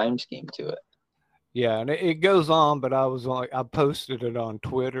there's a rhyme scheme to it. yeah, and it goes on, but I posted it on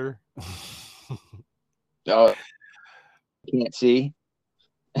Twitter. Oh, you can't see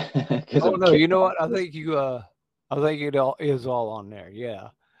because Oh I'm no, kidding. you know what? I think it all is all on there. Yeah,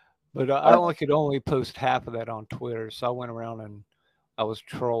 but I All right. only could only post half of that on Twitter, so I went around and I was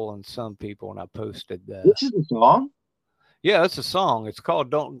trolling some people, and I posted the This is the song. yeah, it's a song. It's called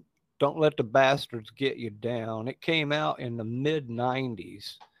 "Don't Let the Bastards Get You Down." It came out in the mid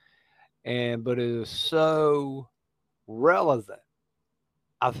 '90s, and but it is so relevant,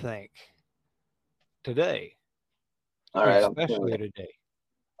 I think, today, All right, I'll try especially it. today.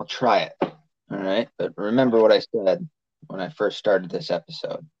 I'll try it. All right, but remember what I said when I first started this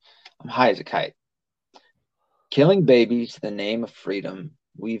episode. I'm high as a kite. Killing babies in the name of freedom.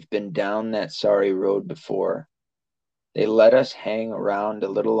 We've been down that sorry road before. They let us hang around a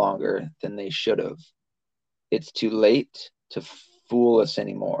little longer than they should have. It's too late to fool us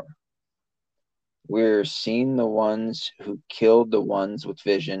anymore. We're seeing the ones who killed the ones with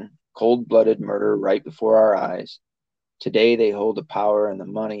vision, cold blooded murder right before our eyes. Today they hold the power and the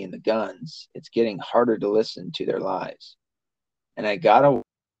money and the guns. It's getting harder to listen to their lies. And I gotta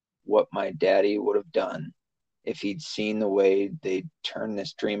what my daddy would have done if he'd seen the way they'd turn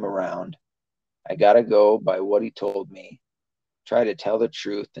this dream around. I gotta go by what he told me. Try to tell the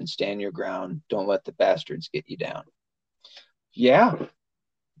truth and stand your ground. Don't let the bastards get you down. Yeah,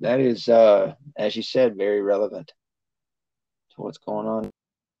 that is, as you said, very relevant to what's going on.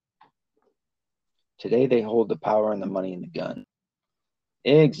 Today they hold the power and the money and the gun.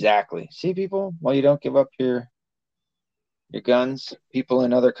 Exactly. See, people, while you don't give up your guns, people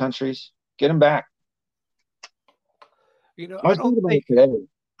in other countries, get them back. I I was don't thinking about think it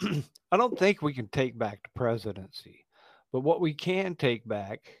today. I don't think we can take back the presidency, but what we can take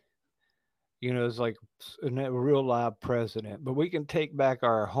back, is like a real live president. But we can take back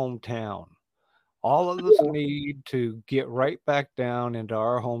our hometown. All of us Yeah. need to get right back down into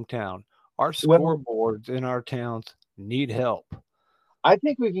our hometown. Our Well, scoreboards in our towns need help. I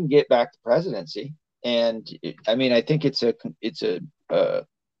think we can get back to presidency, and I mean, I think uh,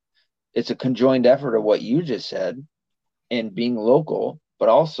 it's a conjoined effort of what you just said and being local, but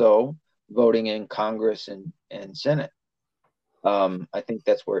also voting in Congress and Senate. I think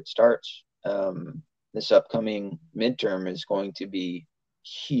that's where it starts. This upcoming midterm is going to be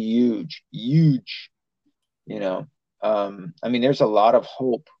huge, huge. You know, I mean, there's a lot of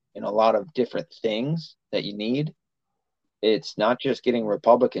hope in a lot of different things that you need. It's not just getting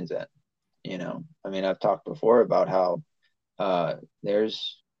Republicans in. I mean, I've talked before about how uh,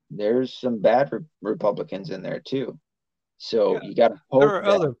 there's some bad Republicans in there too. So Yeah, you got to there hope are that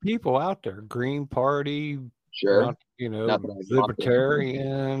other people out there. Green Party, sure, not not that I want them, but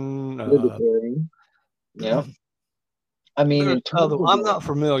libertarian. libertarian. Yeah, I mean, There's in terms other. of I'm not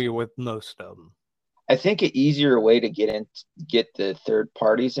familiar with most of them. I think an easier way to get the third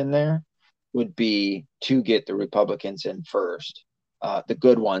parties in there would be to get the Republicans in first, the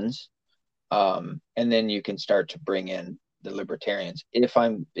good ones, and then you can start to bring in the libertarians.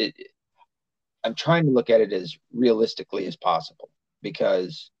 I'm trying to look at it as realistically as possible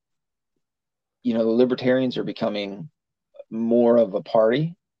because the libertarians are becoming more of a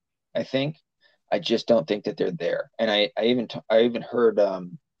party. I think. I just don't think that they're there, and I even heard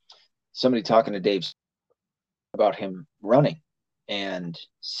somebody talking to Dave about him running and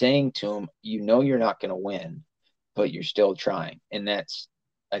saying to him, you're not going to win, but you're still trying. And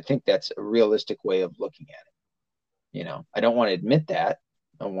I think that's a realistic way of looking at it. I don't want to admit that.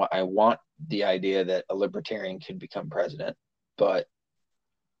 I want the idea that a libertarian can become president, but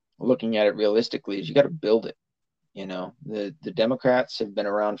looking at it realistically is you got to build it. The Democrats have been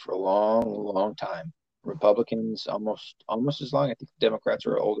around for a long, long time. Republicans almost as long. I think the Democrats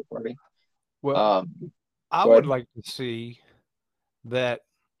are an older party. Well, Um, I Go would ahead. like to see that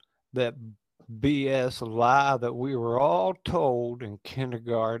that BS lie that we were all told in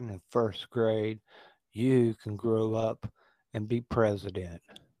kindergarten and first grade. You can grow up and be president.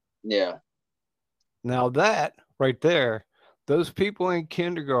 Yeah. Now that right there those people in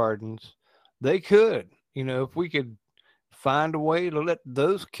kindergartens, they could, if we could find a way to let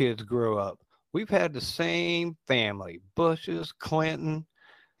those kids grow up. We've had the same family, Bush's, Clinton,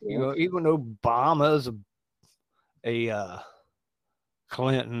 even Obama's a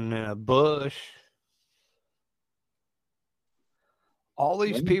Clinton and a Bush. All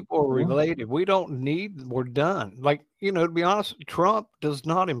these people are related. We don't need, we're done. Like, to be honest, Trump does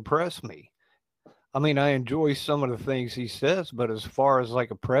not impress me. I mean, I enjoy some of the things he says, but as far as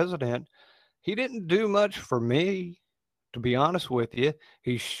like a president, he didn't do much for me, to be honest with you.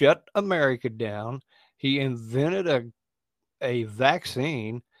 He shut America down. He invented a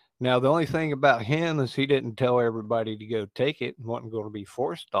vaccine. Now, the only thing about him is he didn't tell everybody to go take it and wasn't going to be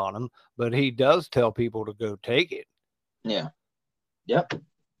forced on them, but he does tell people to go take it. Yeah. Yep.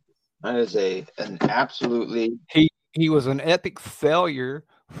 That is an absolutely. He was an epic failure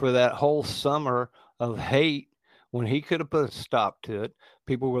for that whole summer of hate when he could have put a stop to it.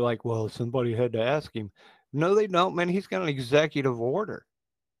 People were like, well, somebody had to ask him. No, they don't, man. He's got an executive order.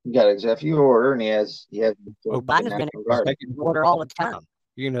 He got an executive order, and he has Biden's been an executive order all the time.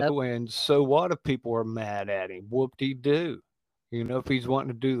 And so what if people are mad at him? Whoop-de-doo. If he's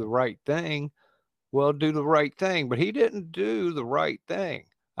wanting to do the right thing, well, do the right thing. But he didn't do the right thing.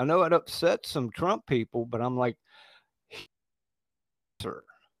 I know it upset some Trump people, but I'm like, sir,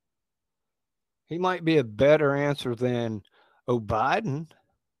 he might be a better answer than O'Biden,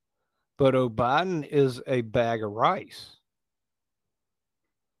 but O'Biden is a bag of rice.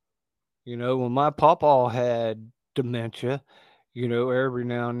 When my papa had dementia, every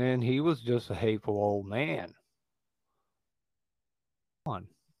now and then he was just a hateful old man. And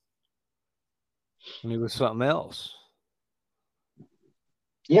he was something else.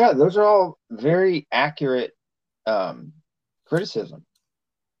 Yeah, those are all very accurate criticism.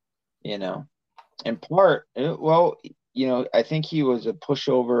 In part, I think he was a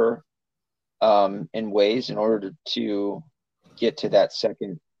pushover in ways in order to get to that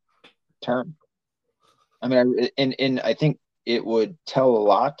second term. I mean, and I think it would tell a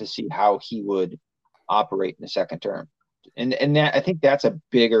lot to see how he would operate in the second term. And that, I think that's a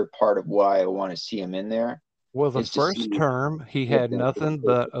bigger part of why I want to see him in there. Well, the first term, he had nothing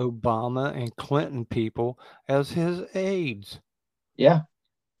but Obama and Clinton people as his aides. Yeah.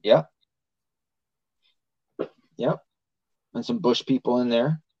 Yep. And some Bush people in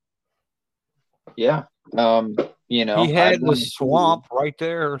there. Yeah. He had the swamp right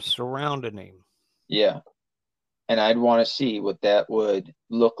there surrounding him. Yeah. And I'd want to see what that would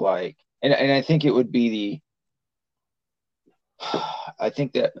look like. And I think it would be I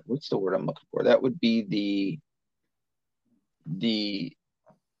think that, what's the word I'm looking for? That would be the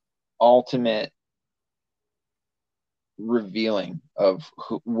ultimate revealing of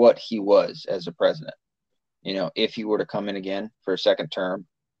what he was as a president. If he were to come in again for a second term,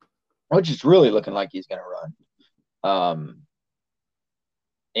 which is really looking like he's going to run.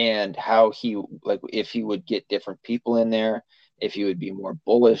 And how if he would get different people in there, if he would be more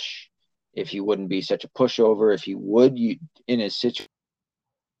bullish, if he wouldn't be such a pushover, if he would, in his situation,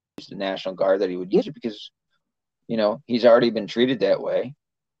 the National Guard, that he would use it because, he's already been treated that way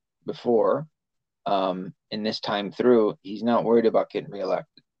before. In this time through, he's not worried about getting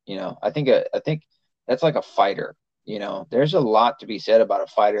reelected. I think that's like a fighter. There's a lot to be said about a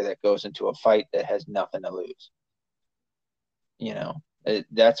fighter that goes into a fight that has nothing to lose.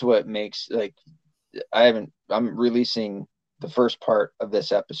 That's what makes, like, I'm releasing the first part of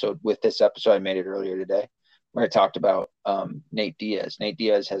this episode with this episode. I made it earlier today where I talked about Nate Diaz. Nate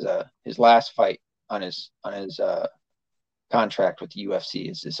Diaz has his last fight on his contract with the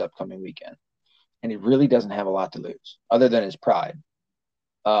UFC is this upcoming weekend. And he really doesn't have a lot to lose other than his pride.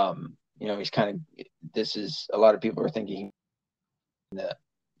 He's kind of, this is, a lot of people are thinking in the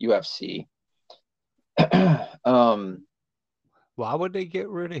UFC. Why would they get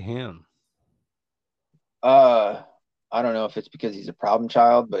rid of him? I don't know if it's because he's a problem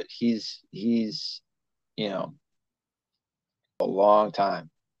child, but he's a long time.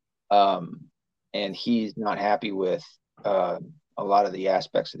 And he's not happy with a lot of the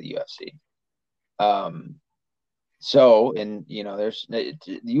aspects of the UFC. The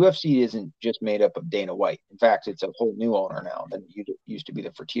UFC isn't just made up of Dana White. In fact, it's a whole new owner now than used to be the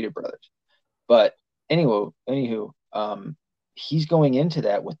Fertitta brothers. But anywho, he's going into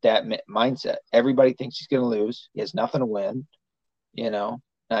that with that mindset. Everybody thinks he's going to lose. He has nothing to win.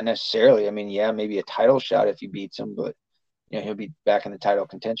 Not necessarily. I mean, yeah, maybe a title shot if he beats him, but he'll be back in the title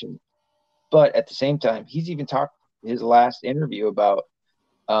contention. But at the same time, he's even talked his last interview about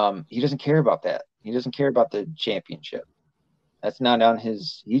he doesn't care about that. He doesn't care about the championship. That's not on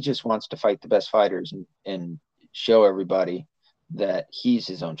his. He just wants to fight the best fighters and show everybody that he's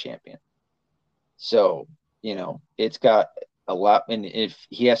his own champion. So, you know, it's got a lot. And if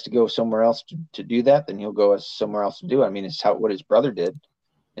he has to go somewhere else to do that, then he'll go somewhere else to do it. I mean, it's what his brother did.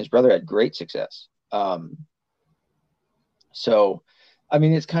 His brother had great success. So, I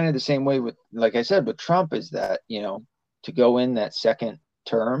mean, it's kind of the same way with, like I said, with Trump, is that, you know, to go in that second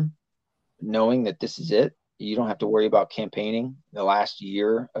term, knowing that this is it, you don't have to worry about campaigning the last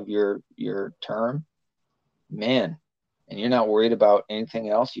year of your term, man, and you're not worried about anything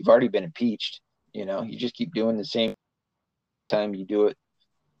else. You've already been impeached. You know, you just keep doing the same time. You do it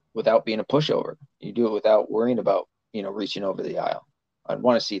without being a pushover. You do it without worrying about, you know, reaching over the aisle. I'd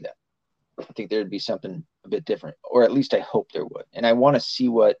want to see that. I think there'd be something a bit different, or at least I hope there would. And I want to see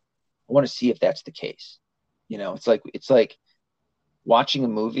if that's the case. You know, it's like watching a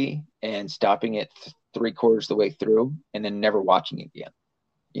movie and stopping it 3/4 the way through and then never watching it again.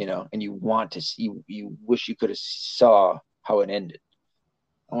 You know, and you want to see, you wish you could have saw how it ended.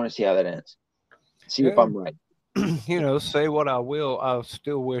 I want to see how that ends. See if I'm right. You know, say what I will, I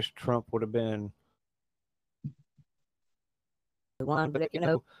still wish Trump would have been the one, but you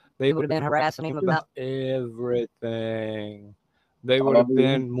know, they would have been harassing him about everything. They would have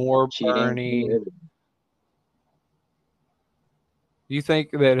been more burning. You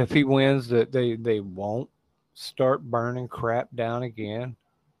think that if he wins, that they won't start burning crap down again?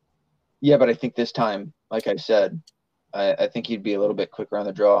 Yeah, but I think this time, like I said, I think he'd be a little bit quicker on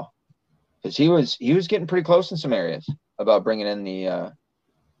the draw, because he was getting pretty close in some areas about bringing in the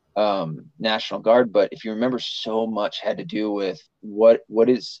National Guard. But if you remember, so much had to do with what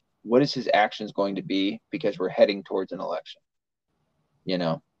is his actions going to be, because we're heading towards an election. You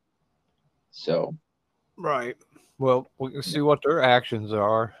know, so right. Well, we can see what their actions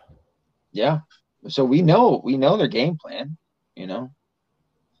are. Yeah, so we know their game plan. You know,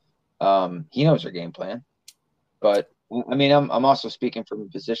 he knows their game plan. But I mean, I'm also speaking from a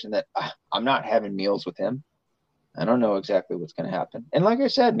position that I'm not having meals with him. I don't know exactly what's going to happen. And like I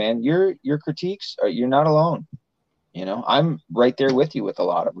said, man, your critiques you're not alone. You know, I'm right there with you with a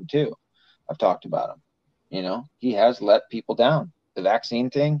lot of them too. I've talked about him. You know, he has let people down. The vaccine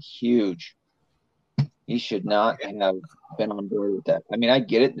thing, huge. He should not have been on board with that. I mean, I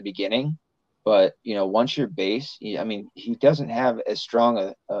get it in the beginning, but you know, once you're base, I mean, he doesn't have as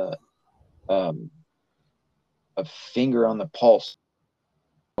strong a finger on the pulse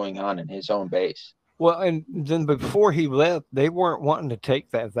going on in his own base. Well, and then before he left, they weren't wanting to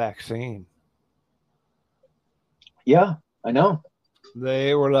take that vaccine. Yeah, I know.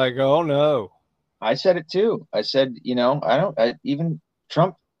 They were like, "Oh no." I said it too. I said, you know, even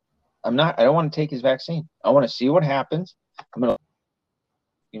Trump, I don't want to take his vaccine. I want to see what happens. I'm going to,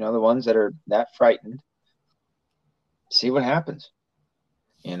 you know, the ones that are that frightened, see what happens,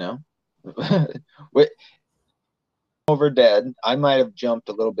 you know. Over dead, I might have jumped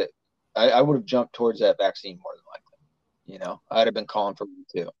a little bit. I would have jumped towards that vaccine more than likely. You know, I'd have been calling for me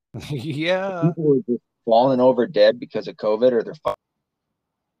too. Yeah. People were just falling over dead because of COVID, or they're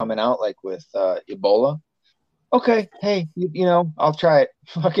coming out like with Ebola. Okay, hey, you know, I'll try it.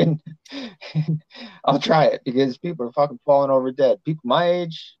 Fucking, I'll try it, because people are fucking falling over dead. People my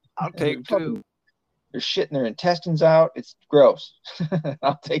age, I'll take two. They're shitting their intestines out. It's gross.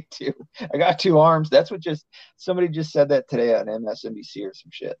 I'll take two. I got 2 arms. That's what somebody just said that today on MSNBC or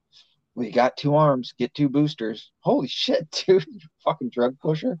some shit. Well, you got 2 arms, get 2 boosters. Holy shit, dude, you fucking drug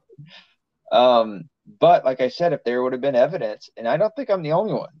pusher. But like I said, if there would have been evidence, and I don't think I'm the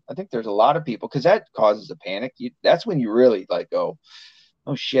only one. I think there's a lot of people, because that causes a panic. That's when you really like go,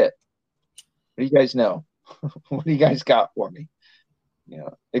 oh shit, what do you guys know? What do you guys got for me? You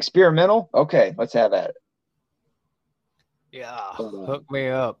know, experimental. Okay, let's have at it. Yeah, hook me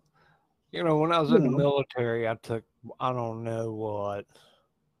up. You know, when I was in the military, I took, I don't know what.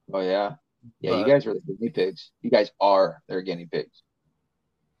 Oh yeah, yeah. You guys are the guinea pigs. You guys are their guinea pigs.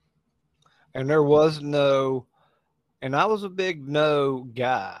 And there was no, and I was a big no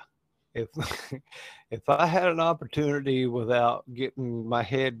guy. If if I had an opportunity without getting my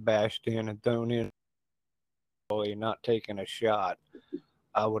head bashed in and thrown in, not taking a shot,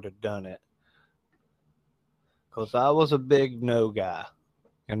 I would have done it. Because I was a big no guy,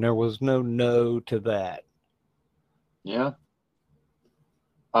 and there was no to that. Yeah.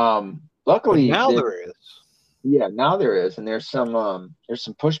 Luckily but now there is. Yeah, now there is, and there's some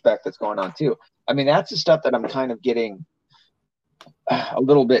pushback that's going on too. I mean, that's the stuff that I'm kind of getting a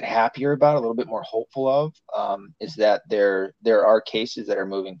little bit happier about, a little bit more hopeful of, is that there are cases that are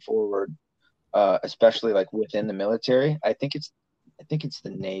moving forward, especially like within the military. I think it's the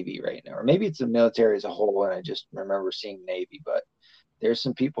Navy right now, or maybe it's the military as a whole, and I just remember seeing Navy. But there's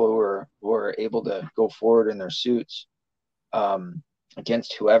some people who are able to go forward in their suits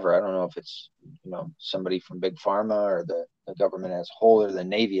against whoever. I don't know if it's, somebody from Big Pharma or the government as a whole or the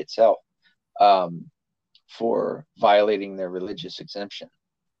Navy itself, for violating their religious exemption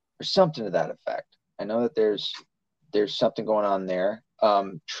or something to that effect. I know that there's something going on there.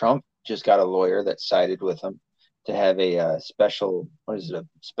 Trump just got a lawyer that sided with him to have a special, what is it, a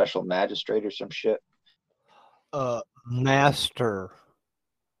special magistrate or some shit? Master.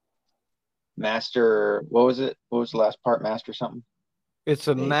 What was it? What was the last part? Master something? It's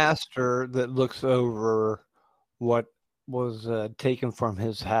a master that looks over what was taken from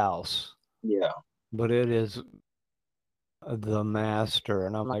his house. Yeah. But it is the master.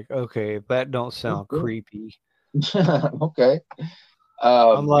 And I'm like, okay, if that don't sound creepy. Okay.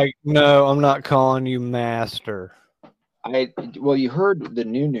 I'm like, no, I'm not calling you master. Well, you heard the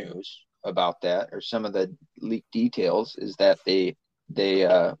new news about that, or some of the leaked details is that they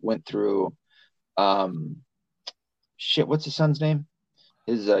went through, shit, what's his son's name?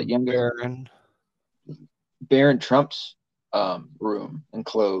 His youngest Barron Trump's room and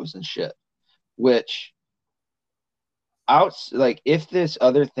clothes and shit, which like, if this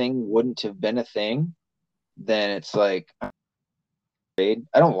other thing wouldn't have been a thing, then it's like, I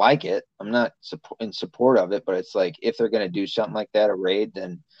don't like it. I'm not in support of it, but it's like, if they're going to do something like that, a raid,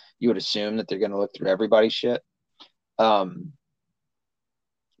 then you would assume that they're going to look through everybody's shit. But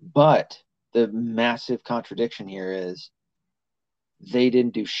the massive contradiction here is they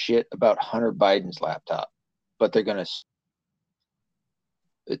didn't do shit about Hunter Biden's laptop, but they're going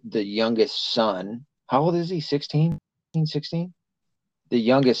to, the youngest son, how old is he? 16? The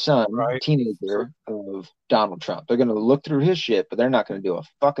youngest son, right, teenager of Donald Trump. They're going to look through his shit, but they're not going to do a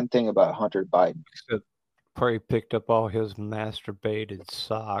fucking thing about Hunter Biden. Except probably picked up all his masturbated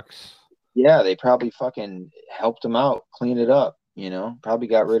socks. Yeah, they probably fucking helped him out, clean it up, probably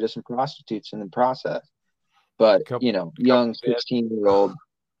got rid of some prostitutes in the process. But, young 16-year-old,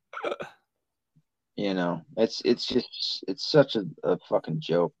 it's such a fucking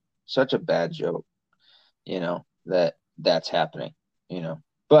joke, such a bad joke, that's happening.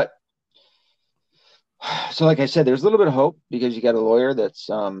 But so, like I said, there's a little bit of hope because you got a lawyer that's,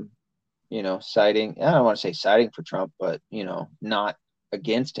 siding. I don't want to say siding for Trump, but, not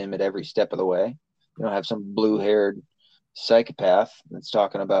against him at every step of the way. You don't have some blue-haired psychopath that's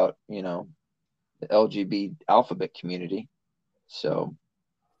talking about, the LGBT alphabet community. So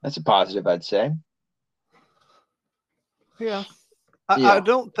that's a positive, I'd say. Yeah. I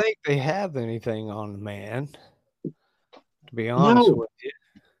don't think they have anything on the man, to be honest with you.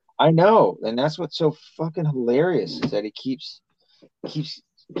 I know, and that's what's so fucking hilarious is that he keeps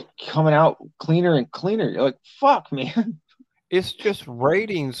coming out cleaner and cleaner. You're like, fuck, man. It's just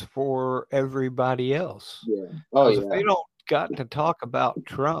ratings for everybody else. Yeah. Oh, yeah. If they don't got to talk about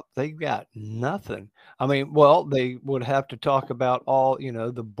Trump, they've got nothing. I mean, well, they would have to talk about all,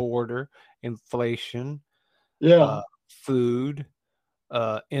 the border, inflation, food,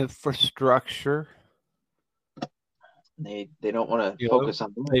 infrastructure. They don't want to focus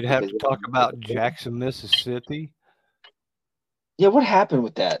on that. They'd have to talk about Jackson, Mississippi. Yeah, what happened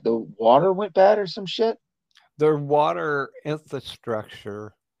with that? The water went bad or some shit? Their water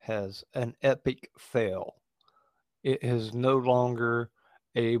infrastructure has an epic fail. It is no longer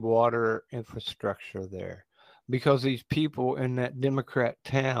a water infrastructure there because these people in that Democrat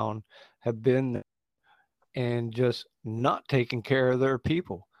town have been there and just not taking care of their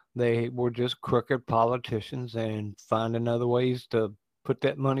people. They were just crooked politicians and finding other ways to put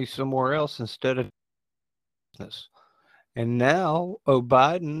that money somewhere else instead of business. And now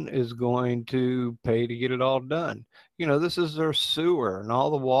Biden is going to pay to get it all done. This is their sewer and all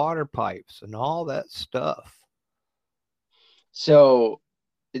the water pipes and all that stuff. So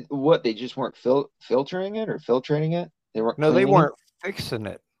what, they just weren't filtering it or filtrating it? They weren't. No, they weren't fixing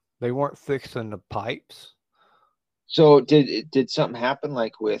it. They weren't fixing the pipes. So did something happen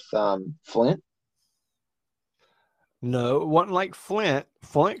like with Flint? No, it wasn't like Flint.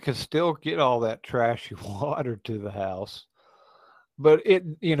 Flint could still get all that trashy water to the house. But it,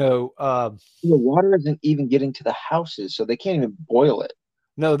 the water isn't even getting to the houses, so they can't even boil it.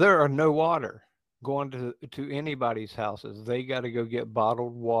 No, there are no water going to anybody's houses. They got to go get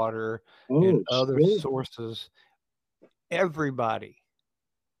bottled water and other sources. Everybody.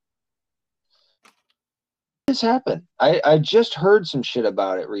 This happened. I just heard some shit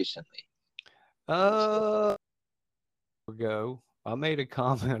about it recently. Ago, I made a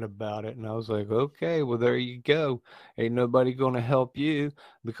comment about it and I was like, okay, well, there you go. Ain't nobody going to help you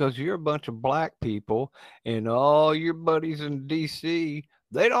because you're a bunch of black people and all your buddies in DC,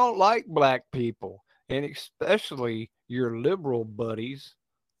 they don't like black people, and especially your liberal buddies.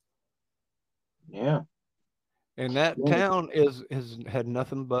 Yeah. And that Yeah. town has had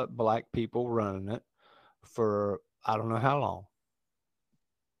nothing but black people running it for I don't know how long.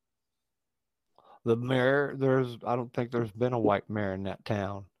 The mayor, I don't think there's been a white mayor in that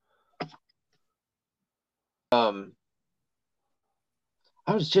town. I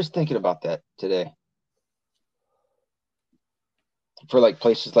was just thinking about that today. For like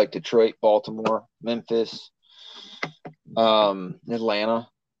places like Detroit, Baltimore, Memphis, Atlanta,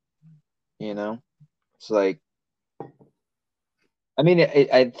 you know, it's like, I mean,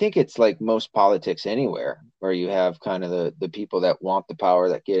 I think it's like most politics anywhere where you have kind of the people that want the power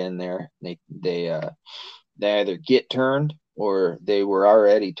that get in there. They either get turned or they were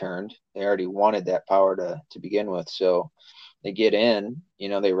already turned. They already wanted that power to begin with. So they get in,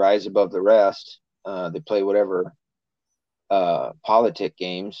 they rise above the rest. They play whatever politic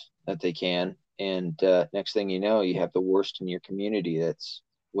games that they can. And next thing you know, you have the worst in your community that's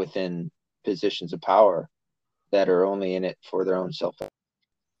within positions of power that are only in it for their own self.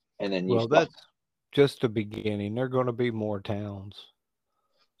 And then you Well, still, that's just the beginning. There are going to be more towns.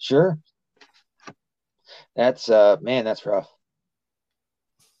 sure, that's man, that's rough.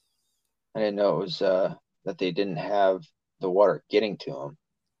 I didn't know it was that they didn't have the water getting to them,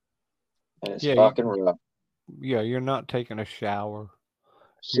 and it's Yeah, fucking rough. you're not taking a shower.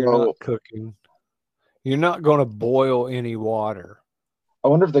 You're not So cooking. You're not going to boil any water. I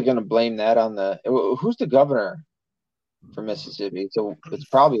wonder if they're going to blame that on who's the governor for Mississippi? So it's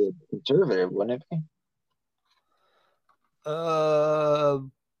probably a conservative, wouldn't it be? Uh,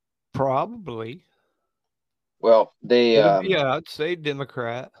 Probably. Well, they Yeah, I'd say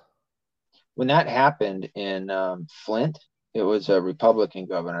Democrat. when that happened in Flint, it was a Republican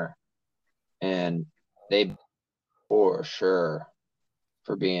governor, and they for sure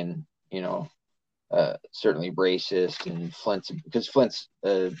for being, certainly racist, and Flint's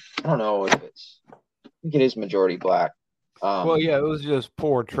I don't know if I think it is majority black. Well, yeah, it was just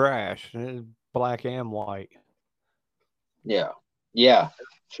poor trash, black and white. Yeah,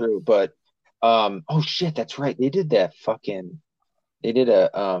 true, but oh shit, that's right. They did a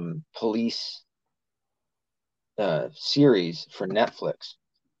police series for Netflix.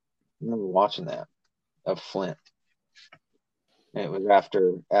 I remember watching that of Flint. And it was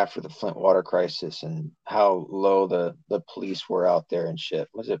after the Flint water crisis and how low the police were out there and shit.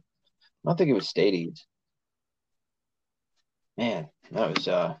 I don't think it was Stadies. Man, that was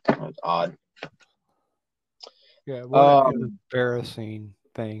odd. Yeah, what an Um, embarrassing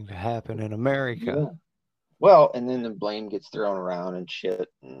thing to happen in America. yeah. Well, and then the blame gets thrown around and shit,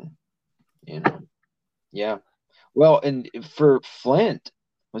 and you know, yeah. Well, and for Flint,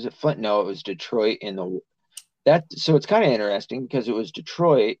 was it Flint? No, it was Detroit in the that. So it's kind of interesting because it was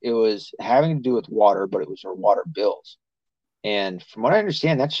Detroit. It was having to do with water, but it was their water bills. And from what I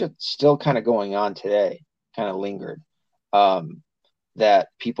understand, that shit's still kind of going on today, kind of lingered. Um, that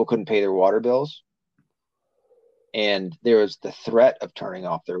people couldn't pay their water bills, and there was the threat of turning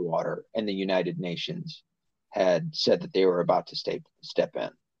off their water, and the United Nations had said that they were about to step in.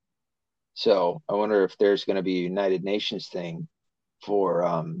 So I wonder if there's going to be a United Nations thing for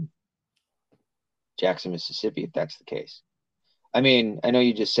Jackson, Mississippi, if that's the case. I mean, I know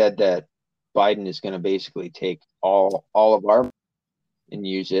you just said that Biden is going to basically take all of our and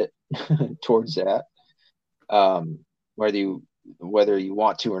use it towards that, um, whether you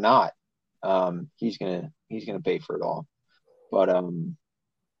want to or not. He's gonna pay for it all. But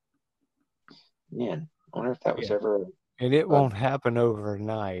man, I wonder if that was Yeah. ever. And it won't happen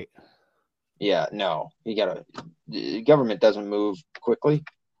overnight. Yeah, no, the government doesn't move quickly.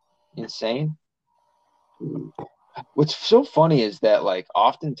 Insane. What's so funny is that like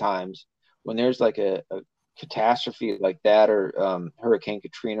oftentimes when there's like a catastrophe like that, or Hurricane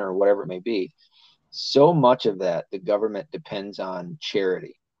Katrina or whatever it may be, so much of that the government depends on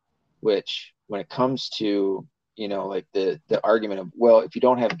charity, which when it comes to like the argument of, well, if you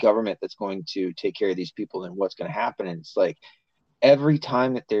don't have government that's going to take care of these people, then what's going to happen? And it's like every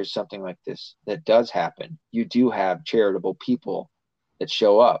time that there's something like this that does happen, you do have charitable people that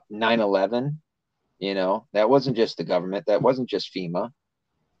show up. 9/11, that wasn't just the government, that wasn't just FEMA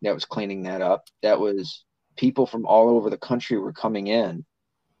that was cleaning that up. That was people from all over the country were coming in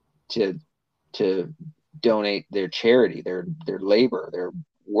to to donate their charity, their labor, their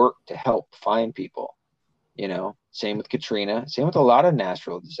work to help find people. Same with Katrina, same with a lot of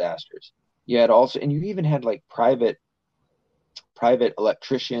natural disasters. You had also, and you even had like private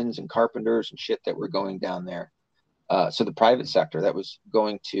electricians and carpenters and shit that were going down there. So the private sector that was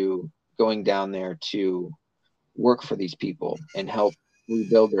going down there to work for these people and help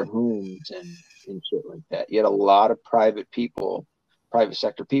rebuild their homes and shit like that. You had a lot of private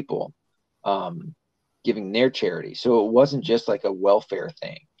sector people, um, giving their charity. So it wasn't just like a welfare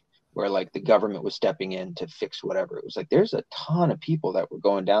thing where like the government was stepping in to fix whatever. It was like there's a ton of people that were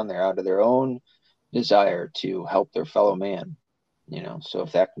going down there out of their own desire to help their fellow man, you know. So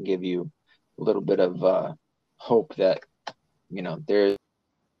if that can give you a little bit of hope that, you know, there's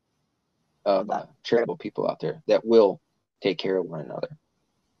charitable people out there that will take care of one another.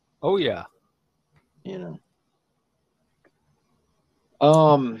 Oh yeah. You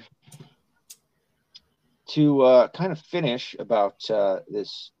know. To kind of finish about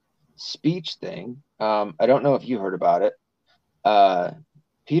this speech thing, I don't know if you heard about it.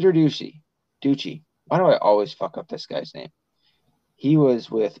 Peter Ducey. Why do I always fuck up this guy's name? He was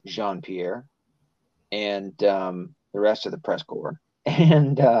with Jean-Pierre and the rest of the press corps,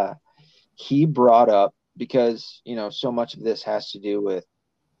 and he brought up, because you know so much of this has to do with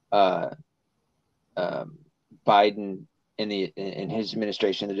Biden in his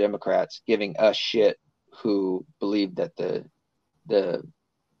administration, the Democrats giving us shit who believed that the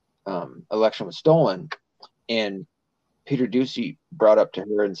election was stolen. And Peter Ducey brought up to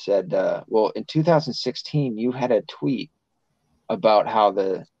her and said, well, in 2016, you had a tweet about how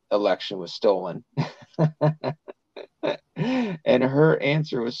the election was stolen. And her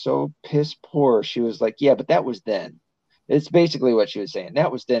answer was so piss poor. She was like, yeah, but that was then. It's basically what she was saying.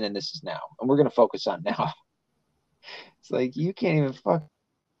 That was then and this is now. And we're going to focus on now. It's like, you can't even fuck.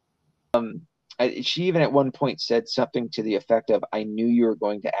 She even at one point said something to the effect of, I knew you were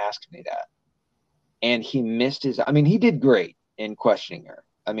going to ask me that. And he missed his, I mean, he did great in questioning her.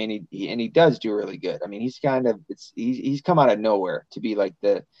 I mean, he does do really good. I mean, he's kind of, he's come out of nowhere to be like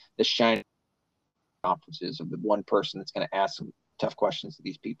the shining conferences of the one person that's going to ask some tough questions to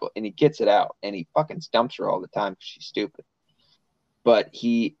these people. And he gets it out and he fucking stumps her all the time because she's stupid. But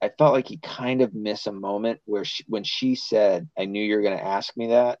I felt like he kind of missed a moment where when she said, I knew you were going to ask me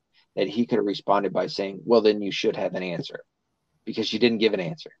that he could have responded by saying, well, then you should have an answer, because she didn't give an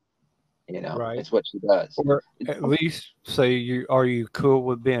answer. You know, Right. It's what she does. Or at least say, are you cool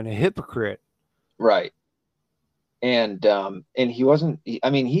with being a hypocrite? Right. And he wasn't,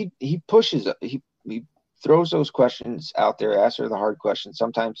 he pushes, he throws those questions out there, asks her the hard questions.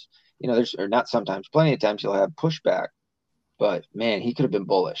 Sometimes, you know, or not sometimes, plenty of times he'll have pushback, but man, he could have been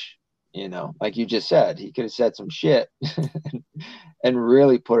bullish, you know, like you just said, he could have said some shit and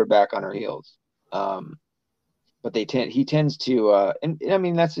really put her back on her heels. But he tends to, and I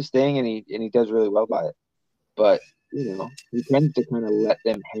mean, that's his thing, and he does really well by it. But, you know, he tends to kind of let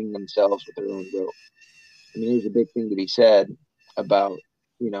them hang themselves with their own rope. I mean, there's a big thing to be said about,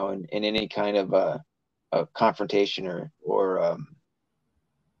 you know, in any kind of a confrontation or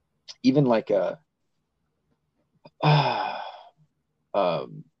even like a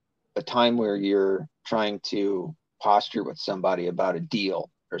time where you're trying to posture with somebody about a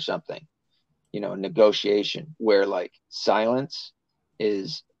deal or something, you know, negotiation, where like silence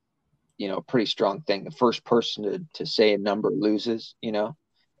is, you know, a pretty strong thing. The first person to say a number loses, you know,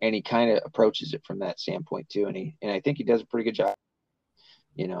 and he kind of approaches it from that standpoint too. And I think he does a pretty good job,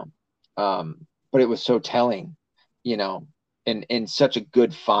 you know. But it was so telling, you know, and such a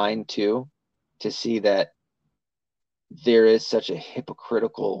good find too, to see that there is such a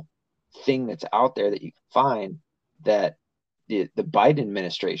hypocritical thing that's out there that you can find that the Biden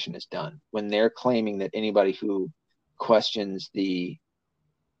administration has done when they're claiming that anybody who questions the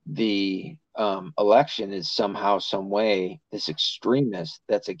election is somehow, some way, this extremist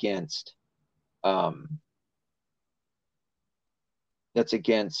that's against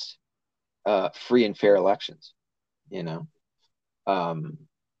free and fair elections, you know.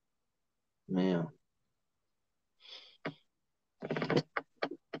 Man.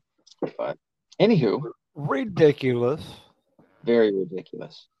 But anywho, ridiculous. Very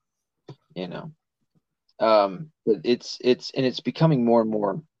ridiculous, you know. But it's becoming more and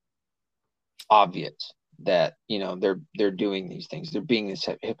more obvious that, you know, they're doing these things. They're being this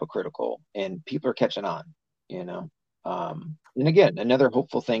hypocritical, and people are catching on, you know. And again, another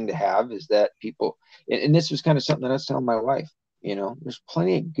hopeful thing to have is that people, and this was kind of something that I was telling my wife, you know, there's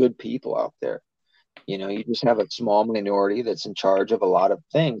plenty of good people out there. You know, you just have a small minority that's in charge of a lot of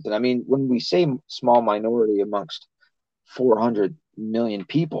things. And I mean, when we say small minority amongst 400 million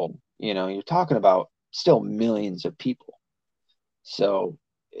people, you know, you're talking about still millions of people. So,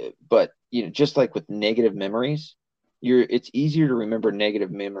 but, you know, just like with negative memories, it's easier to remember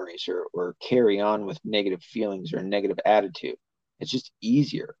negative memories or carry on with negative feelings or a negative attitude. It's just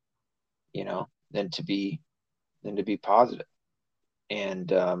easier, you know, than to be positive. And,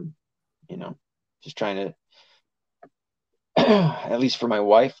 you know, just trying to, at least for my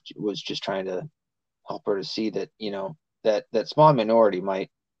wife, was just trying to help her to see that, you know, that small minority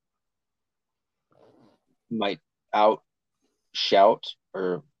might might outshout,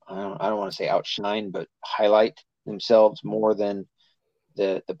 or I don't want to say outshine, but highlight themselves more than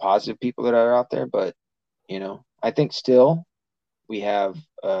the positive people that are out there. But I think still we have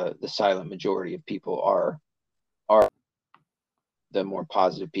the silent majority of people are the more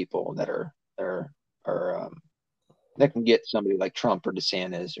positive people that are that can get somebody like Trump or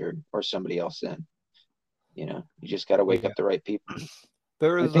DeSantis or somebody else in. You just got to wake up the right people.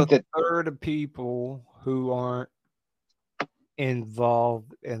 There I is think a third of people who aren't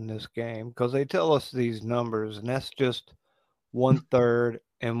involved in this game because they tell us these numbers, and that's just 1/3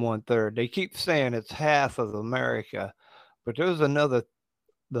 and 1/3. They keep saying it's half of America, but there's the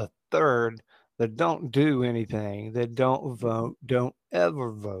third that don't do anything, that don't vote, don't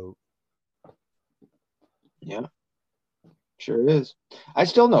ever vote. Yeah, sure is. I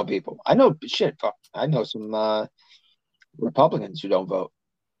still know people. I know shit. Fuck, I know some Republicans who don't vote.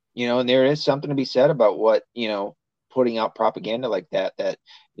 And there is something to be said about what putting out propaganda like that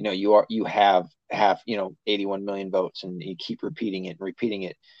you have 81 million votes, and you keep repeating it and repeating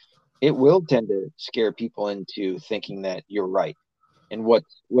it. It will tend to scare people into thinking that you're right. And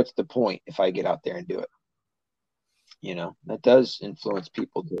what's the point if I get out there and do it? That does influence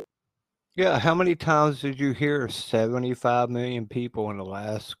people to. Yeah, how many times did you hear 75 million people in the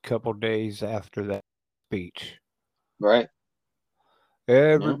last couple days after that speech? Right.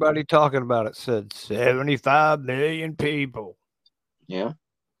 Everybody talking about it said 75 million people. Yeah.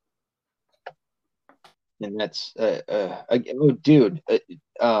 And that's oh, dude.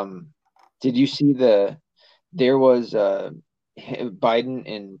 Did you see there was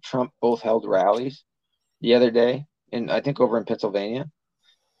Biden and Trump both held rallies the other day, and I think over in Pennsylvania.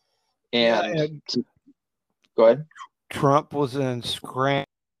 And go ahead. Trump was in Scranton.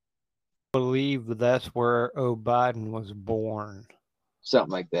 I believe that's where Biden was born.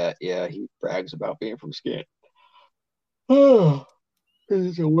 Something like that. Yeah, he brags about being from Scranton. Oh,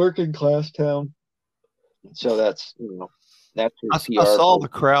 it's a working class town. So that's that's his PR. I saw the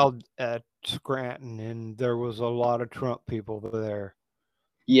crowd at Scranton, and there was a lot of Trump people there.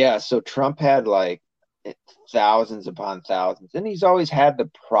 Yeah, so Trump had like thousands upon thousands, and he's always had the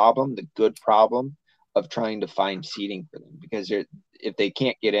good problem of trying to find seating for them, because if they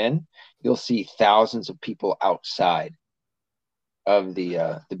can't get in, you'll see thousands of people outside of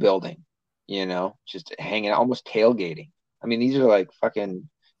the building, just hanging out, almost tailgating. I mean, these are like fucking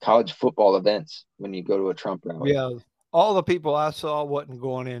college football events when you go to a Trump rally. Yeah, all the people I saw wasn't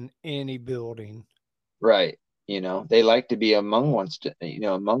going in any building. Right. They like to be among one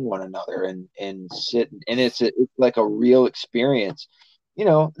another and sit, and it's like a real experience.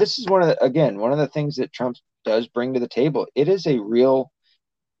 This is one of the things that Trump does bring to the table. It is a real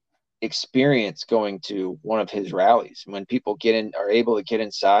experience going to one of his rallies. When people are able to get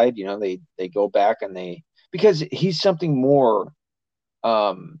inside, they go back and because he's something more.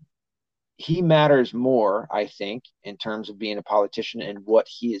 He matters more, I think, in terms of being a politician and what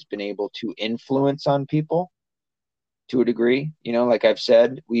he has been able to influence on people to a degree. Like I've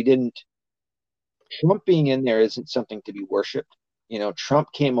said, Trump being in there isn't something to be worshipped.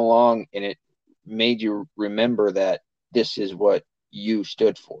 Trump came along and it made you remember that this is what you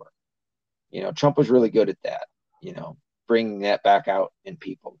stood for. Trump was really good at that, bringing that back out in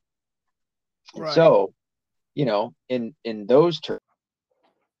people. And right. So, in those terms,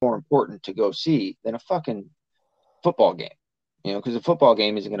 more important to go see than a fucking football game, because a football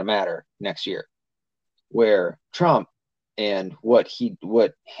game isn't going to matter next year. Where Trump and what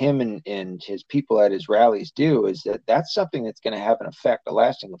him and his people at his rallies do is that's something that's going to have a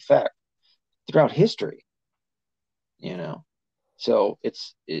lasting effect throughout history. So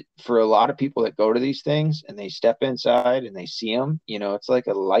for a lot of people that go to these things and they step inside and they see them, it's like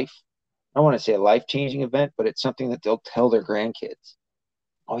I don't want to say a life-changing event, but it's something that they'll tell their grandkids.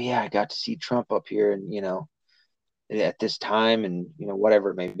 Oh yeah, I got to see Trump up here, and at this time, and whatever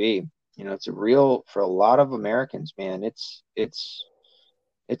it may be. It's for a lot of Americans, man. It's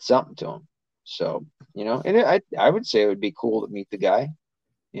something to them. So and I would say it would be cool to meet the guy.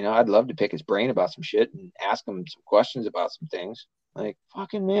 I'd love to pick his brain about some shit and ask him some questions about some things. Like,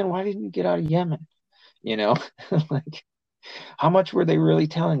 fucking man, why didn't you get out of Yemen? Like, how much were they really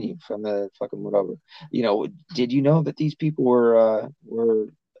telling you from the fucking whatever? Did you know that these people were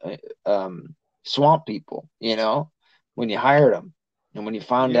swamp people? When you hired them, and when you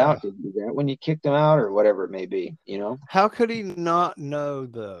found out, did you do that when you kicked them out, or whatever it may be? How could he not know,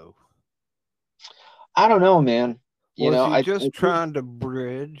 though? I don't know, man. Was he just trying to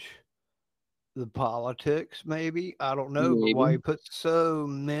bridge the politics? Maybe, I don't know. Maybe. But why he put so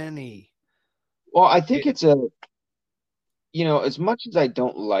many? Well, I think it's you know, as much as I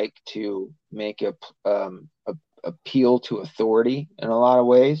don't like to make a appeal to authority in a lot of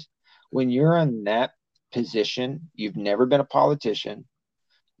ways, when you're in that position, you've never been a politician.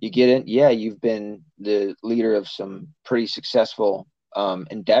 You get in, yeah, you've been the leader of some pretty successful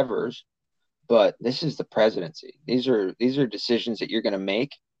endeavors, but this is the presidency. These are decisions that you're going to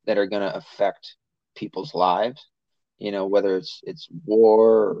make that are going to affect people's lives. You know, whether it's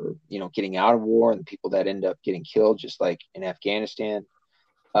war or, you know, getting out of war and the people that end up getting killed, just like in Afghanistan.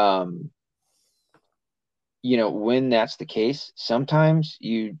 Um, you know, when that's the case, sometimes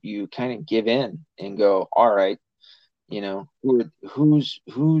you kind of give in and go, all right, you know, who's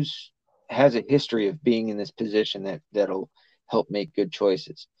has a history of being in this position that'll help make good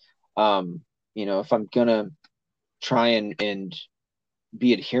choices. You know, if I'm gonna try and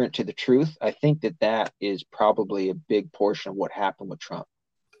be adherent to the truth, I think that is probably a big portion of what happened with Trump.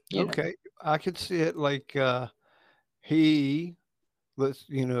 You know, Okay, I could see it like he let's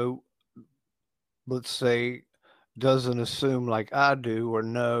let's say doesn't assume like I do or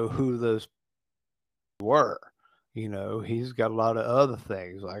know who those were. He's got a lot of other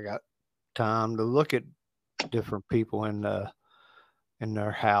things. I got time to look at different people in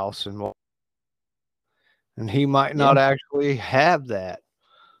their house and he might yeah, not actually have that.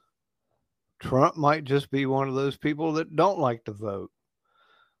 Trump might just be one of those people that don't like to vote.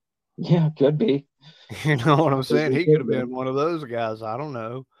 yeah, could be. You know what I'm saying? Totally He could could have be. been one of those guys. I don't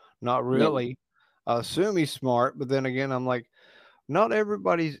know. Not Yeah, really. I assume he's smart, but then again, I'm like, not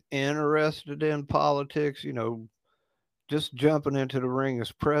everybody's interested in politics. Just jumping into the ring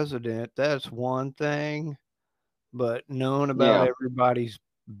as president, that's one thing. But knowing about yeah, everybody's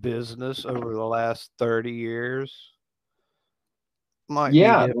business over the last 30 years might be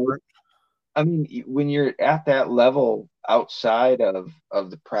yeah. different. I mean, when you're at that level outside of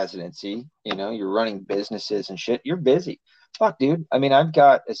the presidency, you know, you're running businesses and shit, you're busy. Fuck, dude. I mean, I've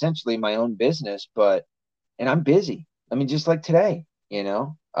got essentially my own business, but and I'm busy. I mean, just like today, you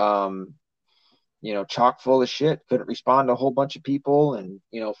know, chock full of shit. Couldn't respond to a whole bunch of people and,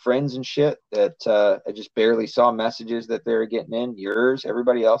 you know, friends and shit that I just barely saw messages that they're getting in, yours,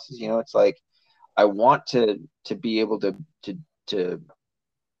 everybody else's, you know, it's like I want to be able to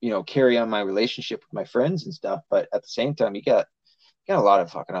you know, carry on my relationship with my friends and stuff. But at the same time, you got a lot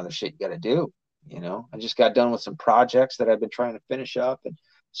of fucking other shit you got to do. You know, I just got done with some projects that I've been trying to finish up,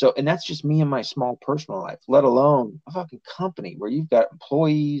 and that's just me and my small personal life. Let alone a fucking company where you've got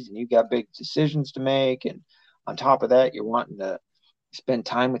employees and you've got big decisions to make, and on top of that, you're wanting to spend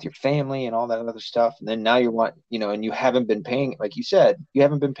time with your family and all that other stuff. And then now you're wanting, you know, and you haven't been paying, like you said, you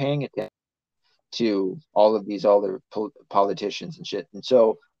haven't been paying attention to all of these other politicians and shit. And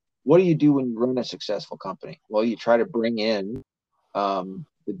so, what do you do when you run a successful company? Well, you try to bring in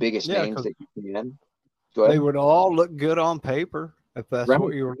the biggest Yeah, names because that you can. Go they ahead. would all look good on paper if that's Right.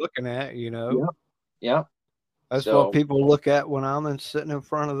 what you were looking at. Yeah. Yeah. That's what So, people look at when sitting in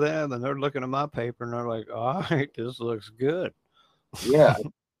front of them and they're looking at my paper and they're like, all right, this looks good. yeah, there's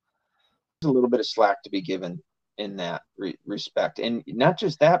a little bit of slack to be given in that respect. And not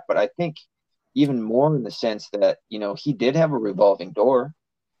just that, but I think even more in the sense that, you know, he did have a revolving door,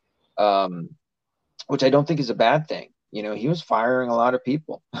 um, which I don't think is a bad thing. You know, he was firing a lot of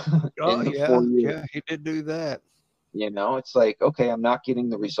people Oh, in the 4 years. yeah, he did do that. You know, it's like, okay, I'm not getting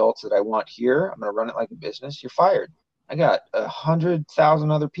the results that I want here. I'm going to run it like a business. You're fired. I got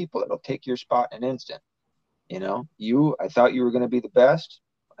 100,000 other people that'll take your spot in an instant. You know, I thought you were going to be the best.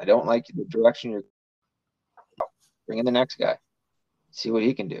 I don't like the direction you're bringing the next guy. See what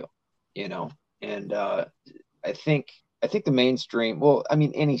he can do, you know? And I think, I think the mainstream, well, I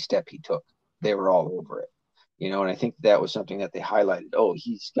mean, any step he took, they were all over it, you know? And I think that was something that they highlighted. Oh,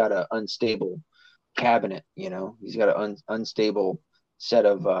 he's got an unstable cabinet, you know, he's got an unstable set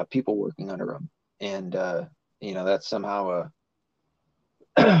of people working under him, and you know, that's somehow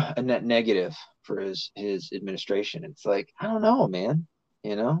a net negative for his administration. It's like, I don't know, man.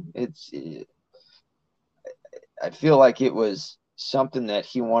 You know, I feel like it was something that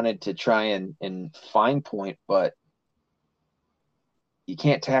he wanted to try and fine point, but you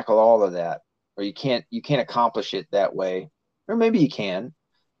can't tackle all of that, or you can't accomplish it that way, or maybe you can,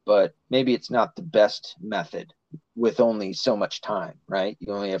 but maybe it's not the best method with only so much time, right?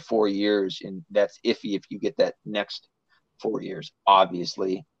 You only have 4 years, and that's iffy if you get that next 4 years.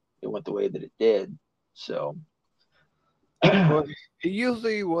 Obviously, it went the way that it did. So, Well, he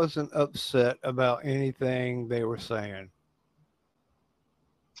usually wasn't upset about anything they were saying.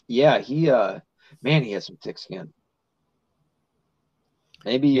 yeah, man, he has some thick skin.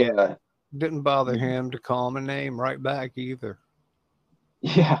 Maybe, Yeah, didn't bother him to call him a name right back either.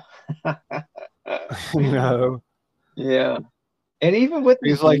 yeah. you know, Yeah. And even with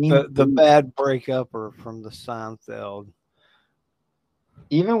He's his like mean the tweets, bad breakupper from the Seinfeld.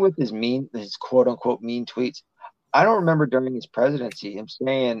 even with his quote unquote mean tweets, I don't remember during his presidency him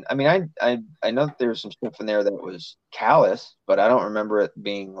saying. I mean, I know that there was some stuff in there that was callous, but I don't remember it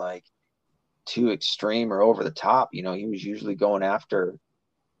being like too extreme or over the top. You know, he was usually going after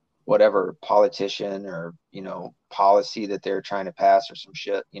whatever politician or policy that they're trying to pass or some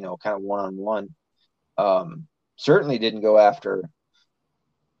shit. You know, kind of one on one. Certainly didn't go after.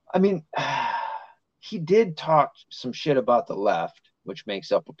 I mean, he did talk some shit about the left, which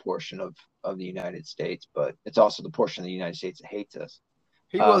makes up a portion of the United States, but it's also the portion of the United States that hates us.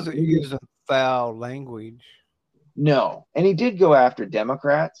 He Um, wasn't using foul language. no, and he did go after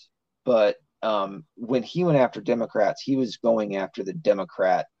Democrats, but when he went after Democrats, he was going after the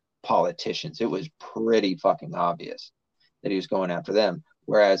Democrat politicians. It was pretty fucking obvious that he was going after them.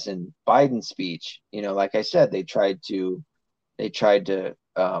 Whereas in Biden's speech, like I said, they tried to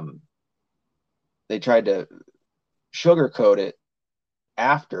um, they tried to sugarcoat it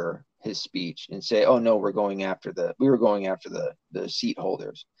after his speech and say, "Oh no, we were going after the seat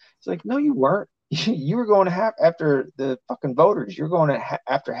holders." It's like, no, you weren't. You were going after the fucking voters. You're going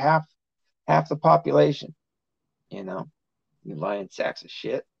after half the population. You lying sacks of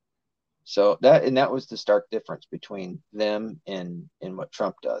shit. So that was the stark difference between them and what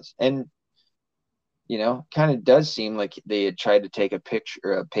Trump does. And kind of does seem like they had tried to take a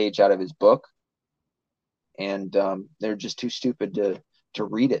page out of his book, and they're just too stupid to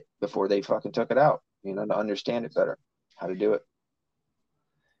read it before they fucking took it out, to understand it better, how to do it.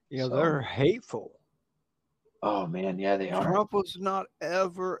 They're hateful. Oh man, yeah, they are. Trump was not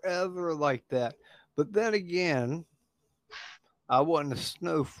ever like that. But then again, I wasn't a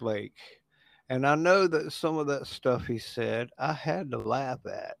snowflake. And I know that some of that stuff he said, I had to laugh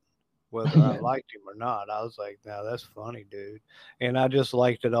at, whether I liked him or not. I was like, "Now that's funny, dude." And I just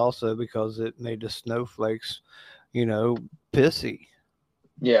liked it also because it made the snowflakes, pissy.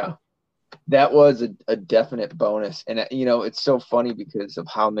 Yeah, that was a definite bonus. And it's so funny because of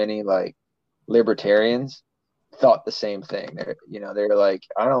how many like libertarians thought the same thing. They're like,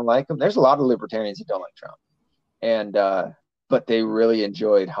 I don't like him. There's a lot of libertarians that don't like Trump, and but they really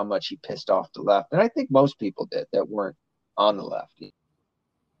enjoyed how much he pissed off the left, and I think most people did that weren't on the left. It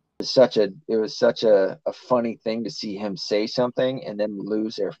was such a funny thing to see him say something and then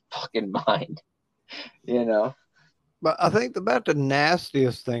lose their fucking mind. But I think about the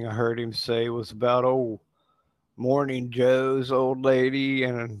nastiest thing I heard him say was about old Morning Joe's old lady,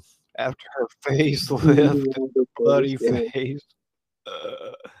 and after her facelift, bloody face.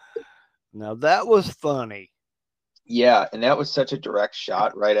 Now that was funny. Yeah, and that was such a direct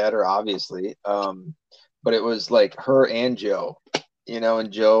shot right at her, obviously. But it was like her and Joe,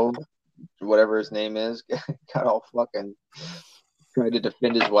 and Joe, whatever his name is, got all fucking tried to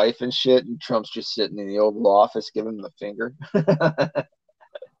defend his wife and shit, and Trump's just sitting in the Oval Office giving him the finger.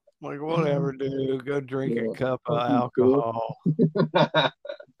 Like, whatever, dude. Go drink a cup of alcohol.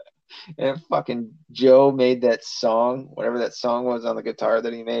 And fucking Joe made that song, whatever that song was on the guitar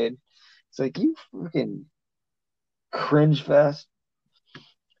that he made. It's like, you fucking cringe fest.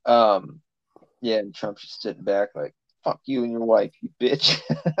 Yeah, and Trump's just sitting back like, fuck you and your wife, you bitch.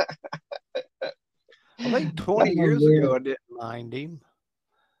 I think 20 years ago I didn't mind him.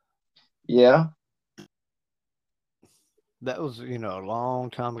 Yeah. That was, a long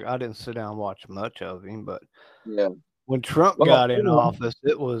time ago. I didn't sit down and watch much of him, but yeah, when Trump got in office,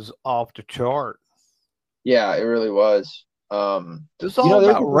 it was off the chart. Yeah, it really was. It's all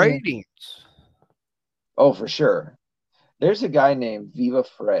about ratings. Oh, for sure. There's a guy named Viva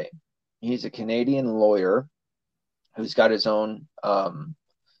Frey. He's a Canadian lawyer who's got his own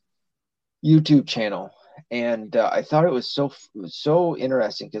YouTube channel, and I thought it was so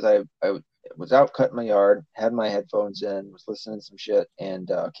interesting because I was out cutting my yard, had my headphones in, was listening to some shit, and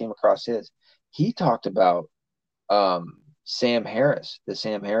came across his. He talked about Sam Harris, the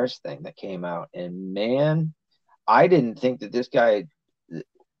Sam Harris thing that came out, and man, I didn't think that this guy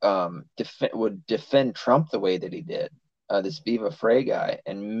would defend Trump the way that he did. This Viva Frey guy,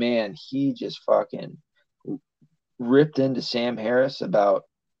 and man, he just fucking ripped into Sam Harris about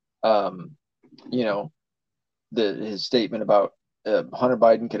his statement about Hunter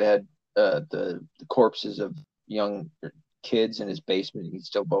Biden could have had the corpses of young kids in his basement and he'd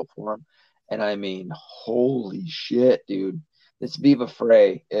still vote for him. And I mean, holy shit, dude. This Viva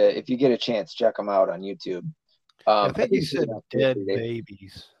Frey, if you get a chance, check him out on YouTube. I think he said dead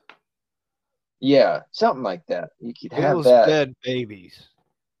babies. Yeah, something like that. You could have it was that. Dead babies.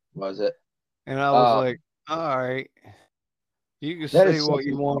 Was it? And I was like, all right. You can That say is what such a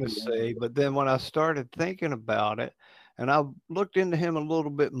you want to funny say, but then when I started thinking about it, and I've looked into him a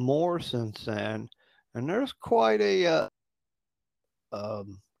little bit more since then, and there's quite a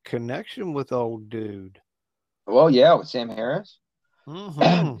connection with old dude. Well, yeah, with Sam Harris.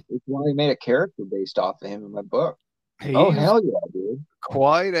 Hmm. It's why I made a character based off of him in my book. Oh He's hell yeah, dude.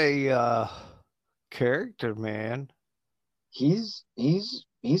 quite a character, man. He's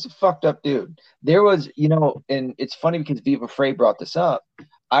a fucked up dude. There was, and it's funny because Viva Frey brought this up.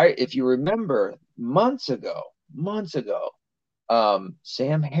 If you remember, months ago,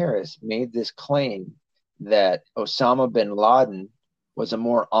 Sam Harris made this claim that Osama bin Laden was a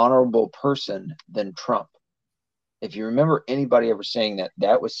more honorable person than Trump. If you remember anybody ever saying that,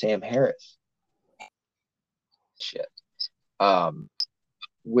 that was Sam Harris. Shit. Um,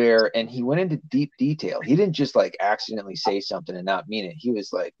 and he went into deep detail. He didn't just like accidentally say something and not mean it. He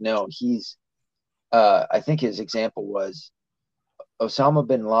was like, no, I think his example was Osama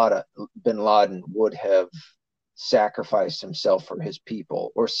bin Laden would have sacrificed himself for his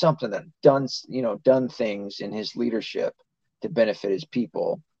people or something, that done things in his leadership to benefit his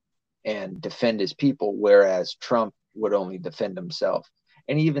people and defend his people, whereas Trump would only defend himself.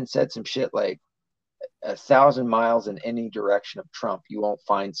 And he even said some shit like, 1,000 miles in any direction of Trump, you won't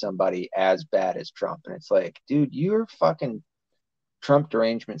find somebody as bad as Trump. And it's like, dude, your fucking Trump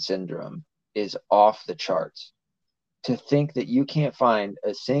derangement syndrome is off the charts. To think that you can't find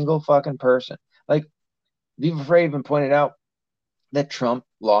a single fucking person. Like, Viva Frey even pointed out that Trump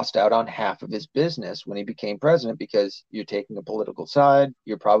lost out on half of his business when he became president, because you're taking a political side.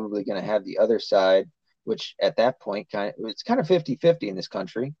 You're probably going to have the other side, which at that point it's kind of 50-50 in this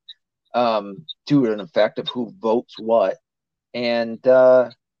country, to an effect of who votes what, and or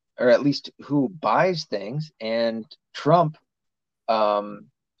at least who buys things. And Trump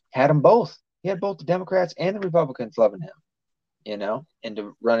had them both. He had both the Democrats and the Republicans loving him, and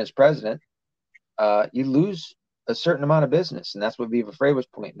to run as president, you lose a certain amount of business. And that's what Viva Frey was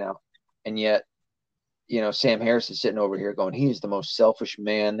pointing out. And yet, Sam Harris is sitting over here going, he's the most selfish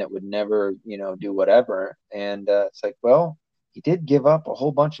man that would never, do whatever. And it's like, well, he did give up a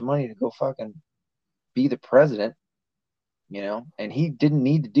whole bunch of money to go fucking be the president, and he didn't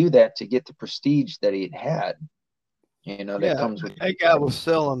need to do that to get the prestige that he had, that Yeah, comes with. that guy was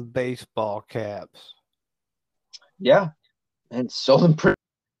selling baseball caps. Yeah, and sold them.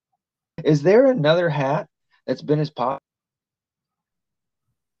 Is there another hat that's been as popular,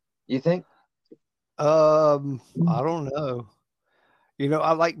 you think? I don't know.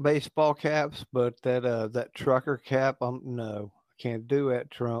 I like baseball caps, but that trucker cap, no, I can't do it,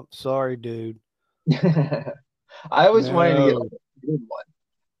 Trump. Sorry, dude. I always wanted to get No. like a good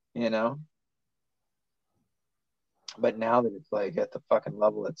one. But now that it's like at the fucking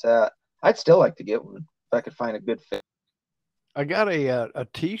level it's at, I'd still like to get one if I could find a good fit. I got a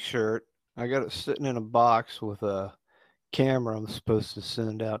T-shirt. I got it sitting in a box with a camera I'm supposed to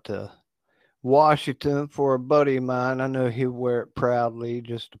send out to Washington for a buddy of mine. I know he'll wear it proudly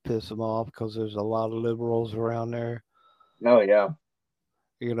just to piss him off because there's a lot of liberals around there. Oh yeah.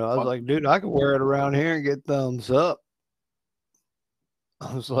 I was like, dude, I could wear it around here and get thumbs up.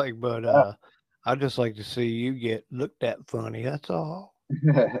 I was like, but I just like to see you get looked at funny. That's all.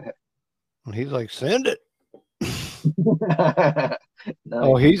 And he's like, send it. Nice.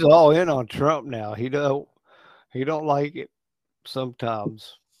 Oh, he's all in on Trump now. He don't like it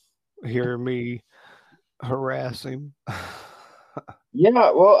sometimes. Hear me harass him.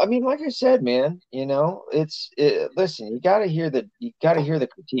 Yeah, well, I mean, like I said, man, listen, you got to hear the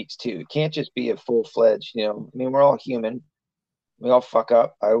critiques too. It can't just be a full-fledged, I mean, we're all human. We all fuck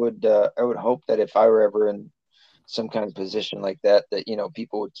up. I would hope that if I were ever in some kind of position like that,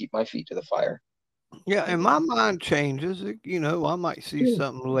 people would keep my feet to the fire. Yeah, and my mind changes. I might see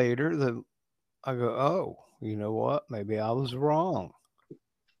something later that I go, oh, you know what? Maybe I was wrong.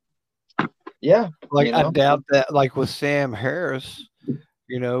 Yeah. Like, I doubt that, like with Sam Harris,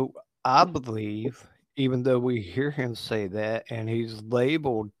 I believe, even though we hear him say that and he's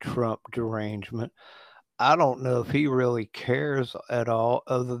labeled Trump derangement, I don't know if he really cares at all,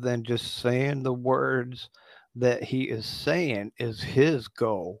 other than just saying the words that he is saying is his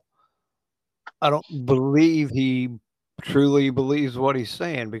goal. I don't believe he truly believes what he's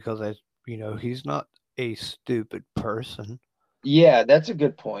saying, because he's not a stupid person. Yeah, that's a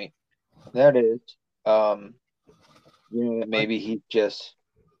good point. That is. Maybe he's just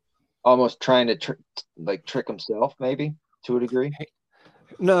almost trying to trick himself, maybe, to a degree.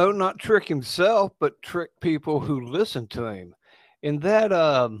 No, not trick himself, but trick people who listen to him. In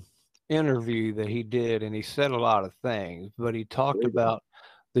that interview that he did, and he said a lot of things, but he talked about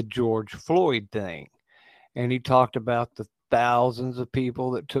the George Floyd thing, and he talked about thousands of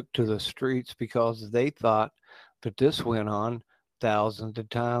people that took to the streets because they thought that this went on thousands of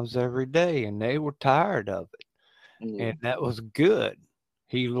times every day and they were tired of it. And that was good.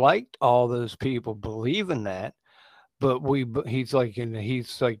 He liked all those people believing that, but he's like, and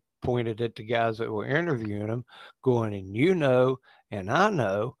he's like pointed at the guys that were interviewing him, going, and and I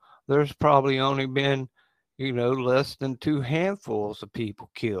know there's probably only been, less than 2 handfuls of people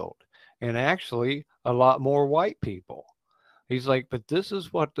killed, and actually a lot more white people. He's like, but this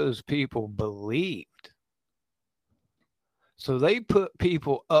is what those people believed. So they put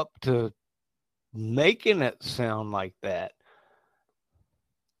people up to making it sound like that.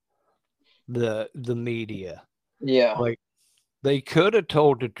 The media. Yeah. Like they could have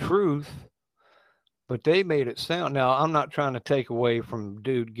told the truth, but they made it sound. Now, I'm not trying to take away from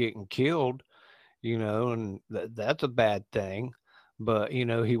dude getting killed, and that's a bad thing. But,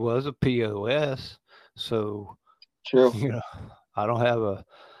 he was a POS. So, True.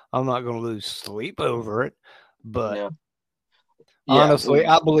 I'm not going to lose sleep over it. But Yeah. honestly,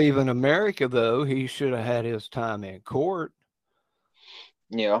 I believe in America, though, he should have had his time in court.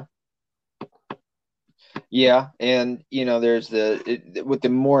 Yeah. Yeah. And, there's with the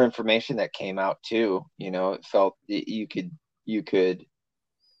more information that came out too, it felt you could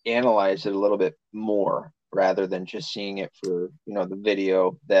analyze it a little bit more rather than just seeing it for, the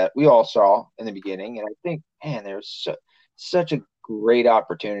video that we all saw in the beginning. And I think, man, there's such a great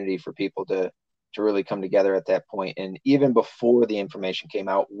opportunity for people to really come together at that point. And even before the information came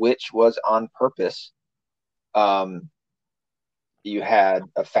out, which was on purpose, you had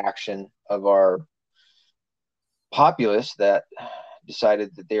a faction of our populace that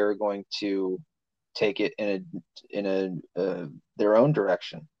decided that they were going to take it in their own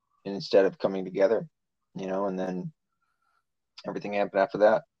direction instead of coming together, and then everything happened after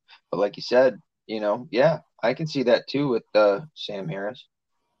that. But like you said, yeah, I can see that too with Sam Harris,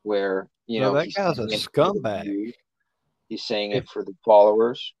 where that guy's a scumbag. He's saying it for the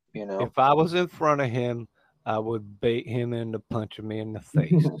followers. If I was in front of him, I would bait him into punching me in the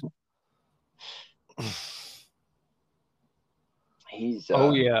face. He's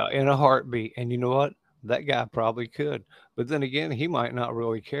oh yeah, in a heartbeat. And you know what? That guy probably could. But then again, he might not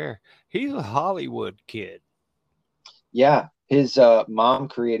really care. He's a Hollywood kid. Yeah, his mom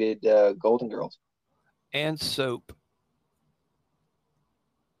created Golden Girls and Soap.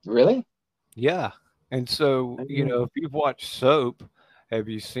 Really? Yeah. And so, if you've watched Soap, have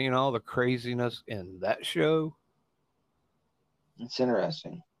you seen all the craziness in that show? It's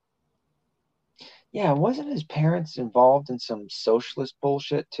interesting. Yeah, wasn't his parents involved in some socialist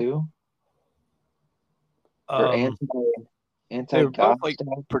bullshit too? Or anti-God both like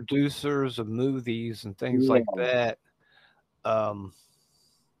producers of movies and things like that.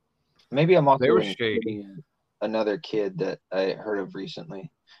 Maybe I'm also they were shady. Another kid that I heard of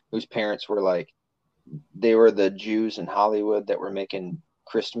recently, whose parents were they were the Jews in Hollywood that were making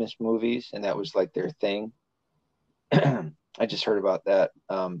Christmas movies, and that was like their thing. I just heard about that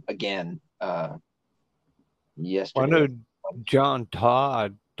again yesterday. I know John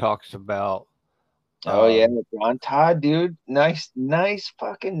Todd talks about. Oh yeah, John Todd, dude. Nice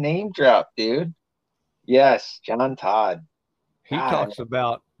fucking name drop, dude. Yes, John Todd. He talks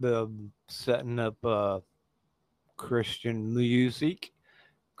about the setting up Christian music,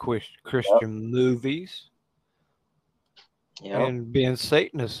 Christian movies, and being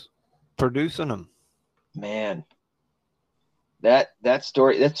Satanists, producing them. Man, that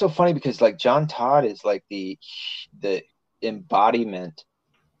story, that's so funny because like John Todd is like the embodiment,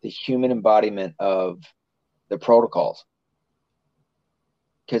 the human embodiment of the protocols,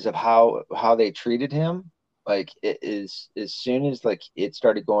 because of how they treated him. Like it is, as soon as like it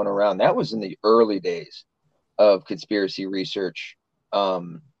started going around, that was in the early days of conspiracy research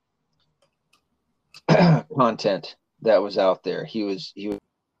content that was out there. He was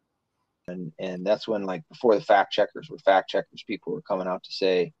and that's when, like, before the fact checkers were fact checkers, people were coming out to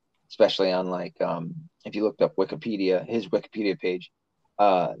say, especially on like if you looked up Wikipedia, his Wikipedia page,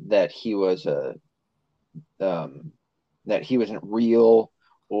 that he was that he wasn't real,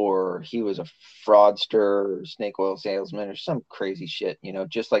 or he was a fraudster or snake oil salesman or some crazy shit,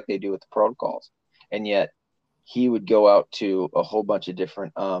 just like they do with the protocols. And yet he would go out to a whole bunch of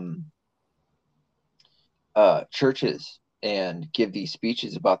different churches and give these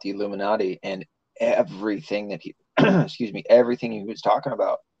speeches about the Illuminati and everything that he everything he was talking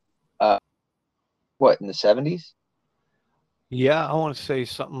about. What, in the 70s? Yeah, I want to say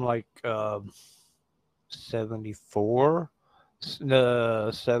something like 74,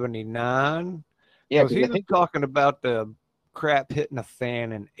 79. Yeah, because he was talking about the crap hitting the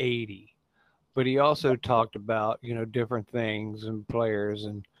fan in 80. but he also talked about, different things and players,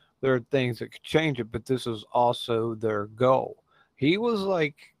 and there are things that could change it, but this was also their goal. He was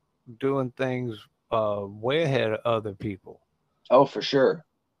like doing things way ahead of other people. Oh, for sure.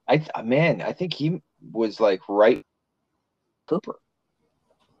 I think he was like right Cooper.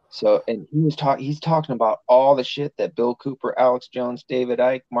 So, and he's talking about all the shit that Bill Cooper, Alex Jones, David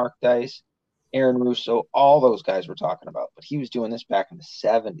Icke, Mark Dice, Aaron Russo, all those guys were talking about. But he was doing this back in the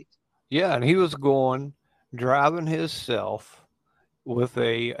 70s. Yeah, and he was going driving himself with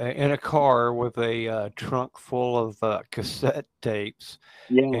in a car with a trunk full of cassette tapes,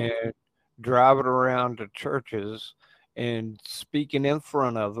 Yeah. and driving around to churches and speaking in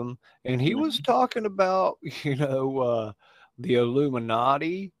front of them. And he was talking about, the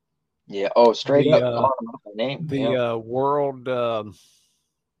Illuminati, Yeah. Oh, straight the up calling him out by name. Yeah. world, uh,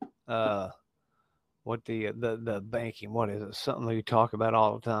 what the banking, what is it? Something that you talk about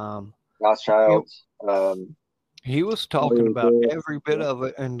all the time. Rothschilds. He was talking about every bit of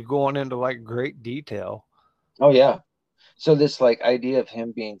it and going into like great detail. Oh yeah. So this like idea of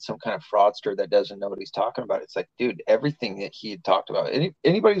him being some kind of fraudster that doesn't know what he's talking about. It's like, dude, everything that he had talked about.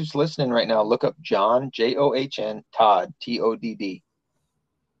 Anybody who's listening right now, look up John John Todd Todd.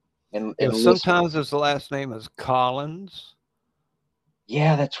 And listen. Sometimes his last name is Collins.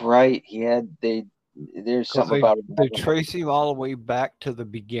 Yeah, that's right. There's something about it. They trace him all the way back to the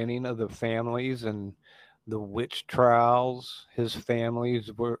beginning of the families and the witch trials his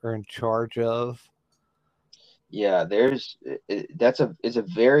families were in charge of. Yeah, it's a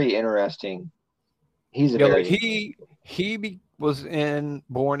very interesting. He's a Yeah, very like was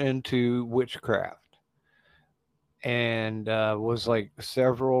born into witchcraft, and was like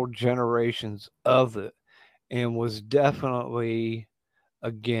several generations of it, and was definitely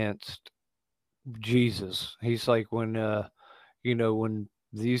against Jesus. He's like when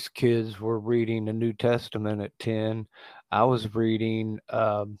these kids were reading the New Testament at 10, I was reading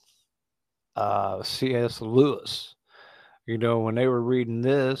C.S. Lewis. When they were reading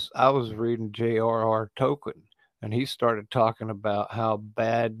this, I was reading J.R.R. Tolkien, and he started talking about how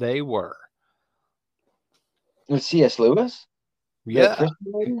bad they were. with C.S. Lewis. Yeah.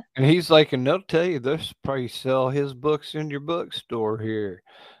 And he's like, and they'll tell you, they'll probably sell his books in your bookstore here.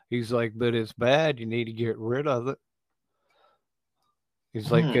 He's like, but it's bad. You need to get rid of it. He's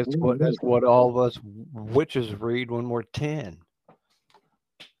like, that's what all of us witches read when we're 10.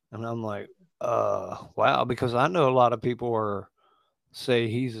 And I'm like, wow, because I know a lot of people say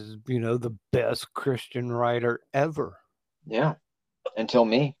he's, the best Christian writer ever. Yeah. Until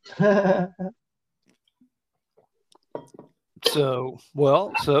me. So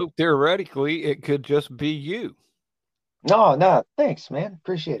theoretically it could just be you. No, thanks, man.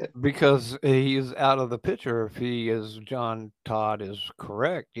 Appreciate it. Because he is out of the picture if John Todd is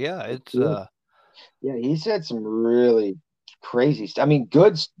correct. Yeah, it's yeah, he said some really crazy stuff. I mean,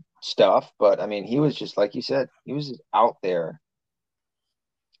 good stuff, but I mean, he was just like you said, he was just out there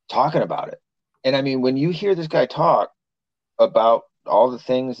talking about it. And I mean, when you hear this guy talk about all the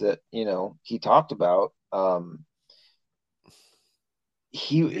things that, he talked about,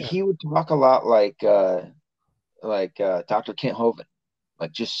 he would talk a lot like Dr. Kent Hovind,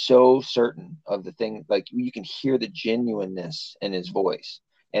 like just so certain of the thing, like you can hear the genuineness in his voice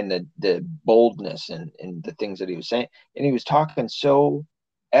and the boldness and the things that he was saying. And he was talking so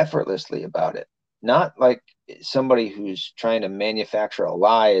effortlessly about it, not like somebody who's trying to manufacture a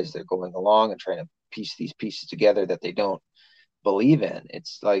lie as they're going along and trying to piece these pieces together that they don't believe in.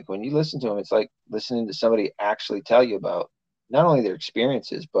 It's like when you listen to him, it's like listening to somebody actually tell you about not only their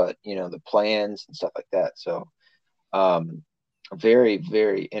experiences, but the plans and stuff like that. So very,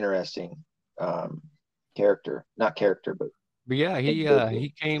 very interesting character. Not character, but yeah,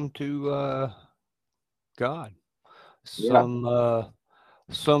 he came to God. Some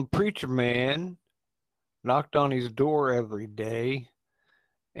preacher man knocked on his door every day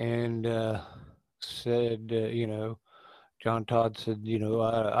and said, John Todd said,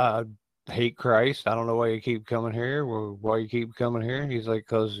 I hate Christ. I don't know why you keep coming here. Or why you keep coming here. He's like,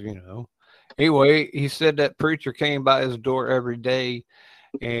 because, Anyway, he said that preacher came by his door every day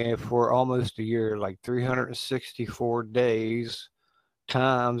and for almost a year, like 364 days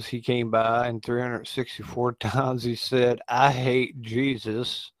times he came by, and 364 times he said, I hate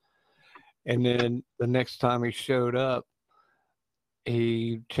Jesus. And then the next time he showed up,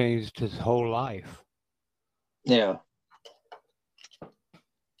 he changed his whole life. Yeah.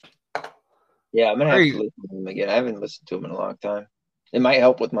 Yeah, I'm going to have to listen to him again. I haven't listened to him in a long time. It might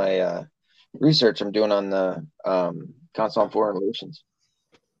help with my research I'm doing on the Council on Foreign Relations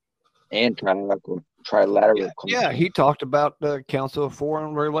and kind of trilateral. Yeah, he talked about the Council of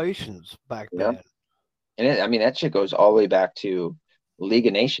Foreign Relations back Yeah. then. And I mean, that shit goes all the way back to League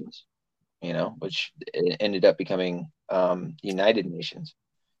of Nations, which ended up becoming United Nations,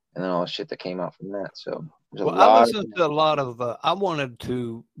 and then all the shit that came out from that. So there's a Well, I lot listened to a lot of. I wanted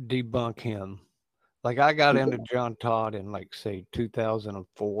to debunk him. Like I got into John Todd in like say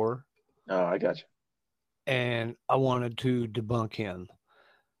 2004, Oh, I got you. and I wanted to debunk him.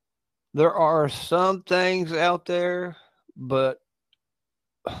 There are some things out there, but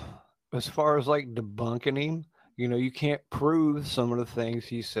as far as like debunking him, you can't prove some of the things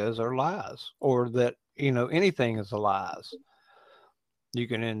he says are lies, or that anything is a lies. You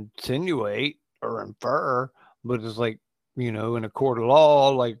can insinuate or infer, but it's like in a court of law,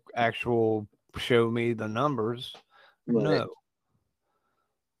 like actual show me the numbers. Right. No.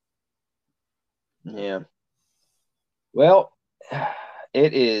 Yeah. Well,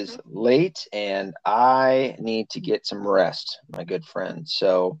 it is late and I need to get some rest, my good friend.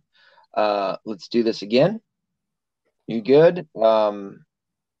 So let's do this again. You good?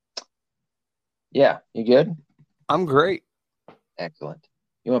 Yeah, you good? I'm great. Excellent.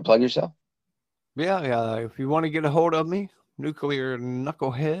 You want to plug yourself? Yeah. If you want to get a hold of me,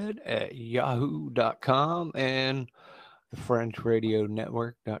 nuclearknucklehead@yahoo.com and the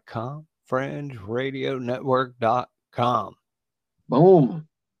FringeRadioNetwork.com. FringeRadioNetwork.com. Boom.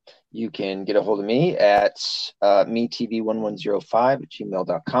 You can get a hold of me at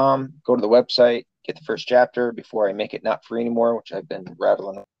metv1105@gmail.com. Go to the website, get the first chapter before I make it not free anymore, which I've been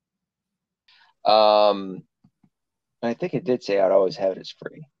rattling. I think it did say I'd always have it as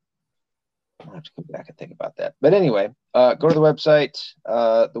free. I'll have to go back and think about that. But anyway, go to the website,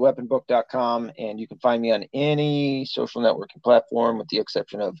 theweaponbook.com, and you can find me on any social networking platform with the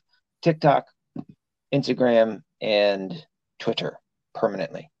exception of TikTok, Instagram, and Twitter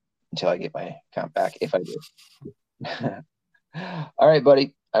permanently until I get my account back, if I do. All right,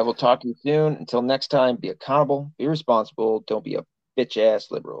 buddy. I will talk to you soon. Until next time, be accountable, be responsible, don't be a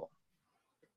bitch-ass liberal.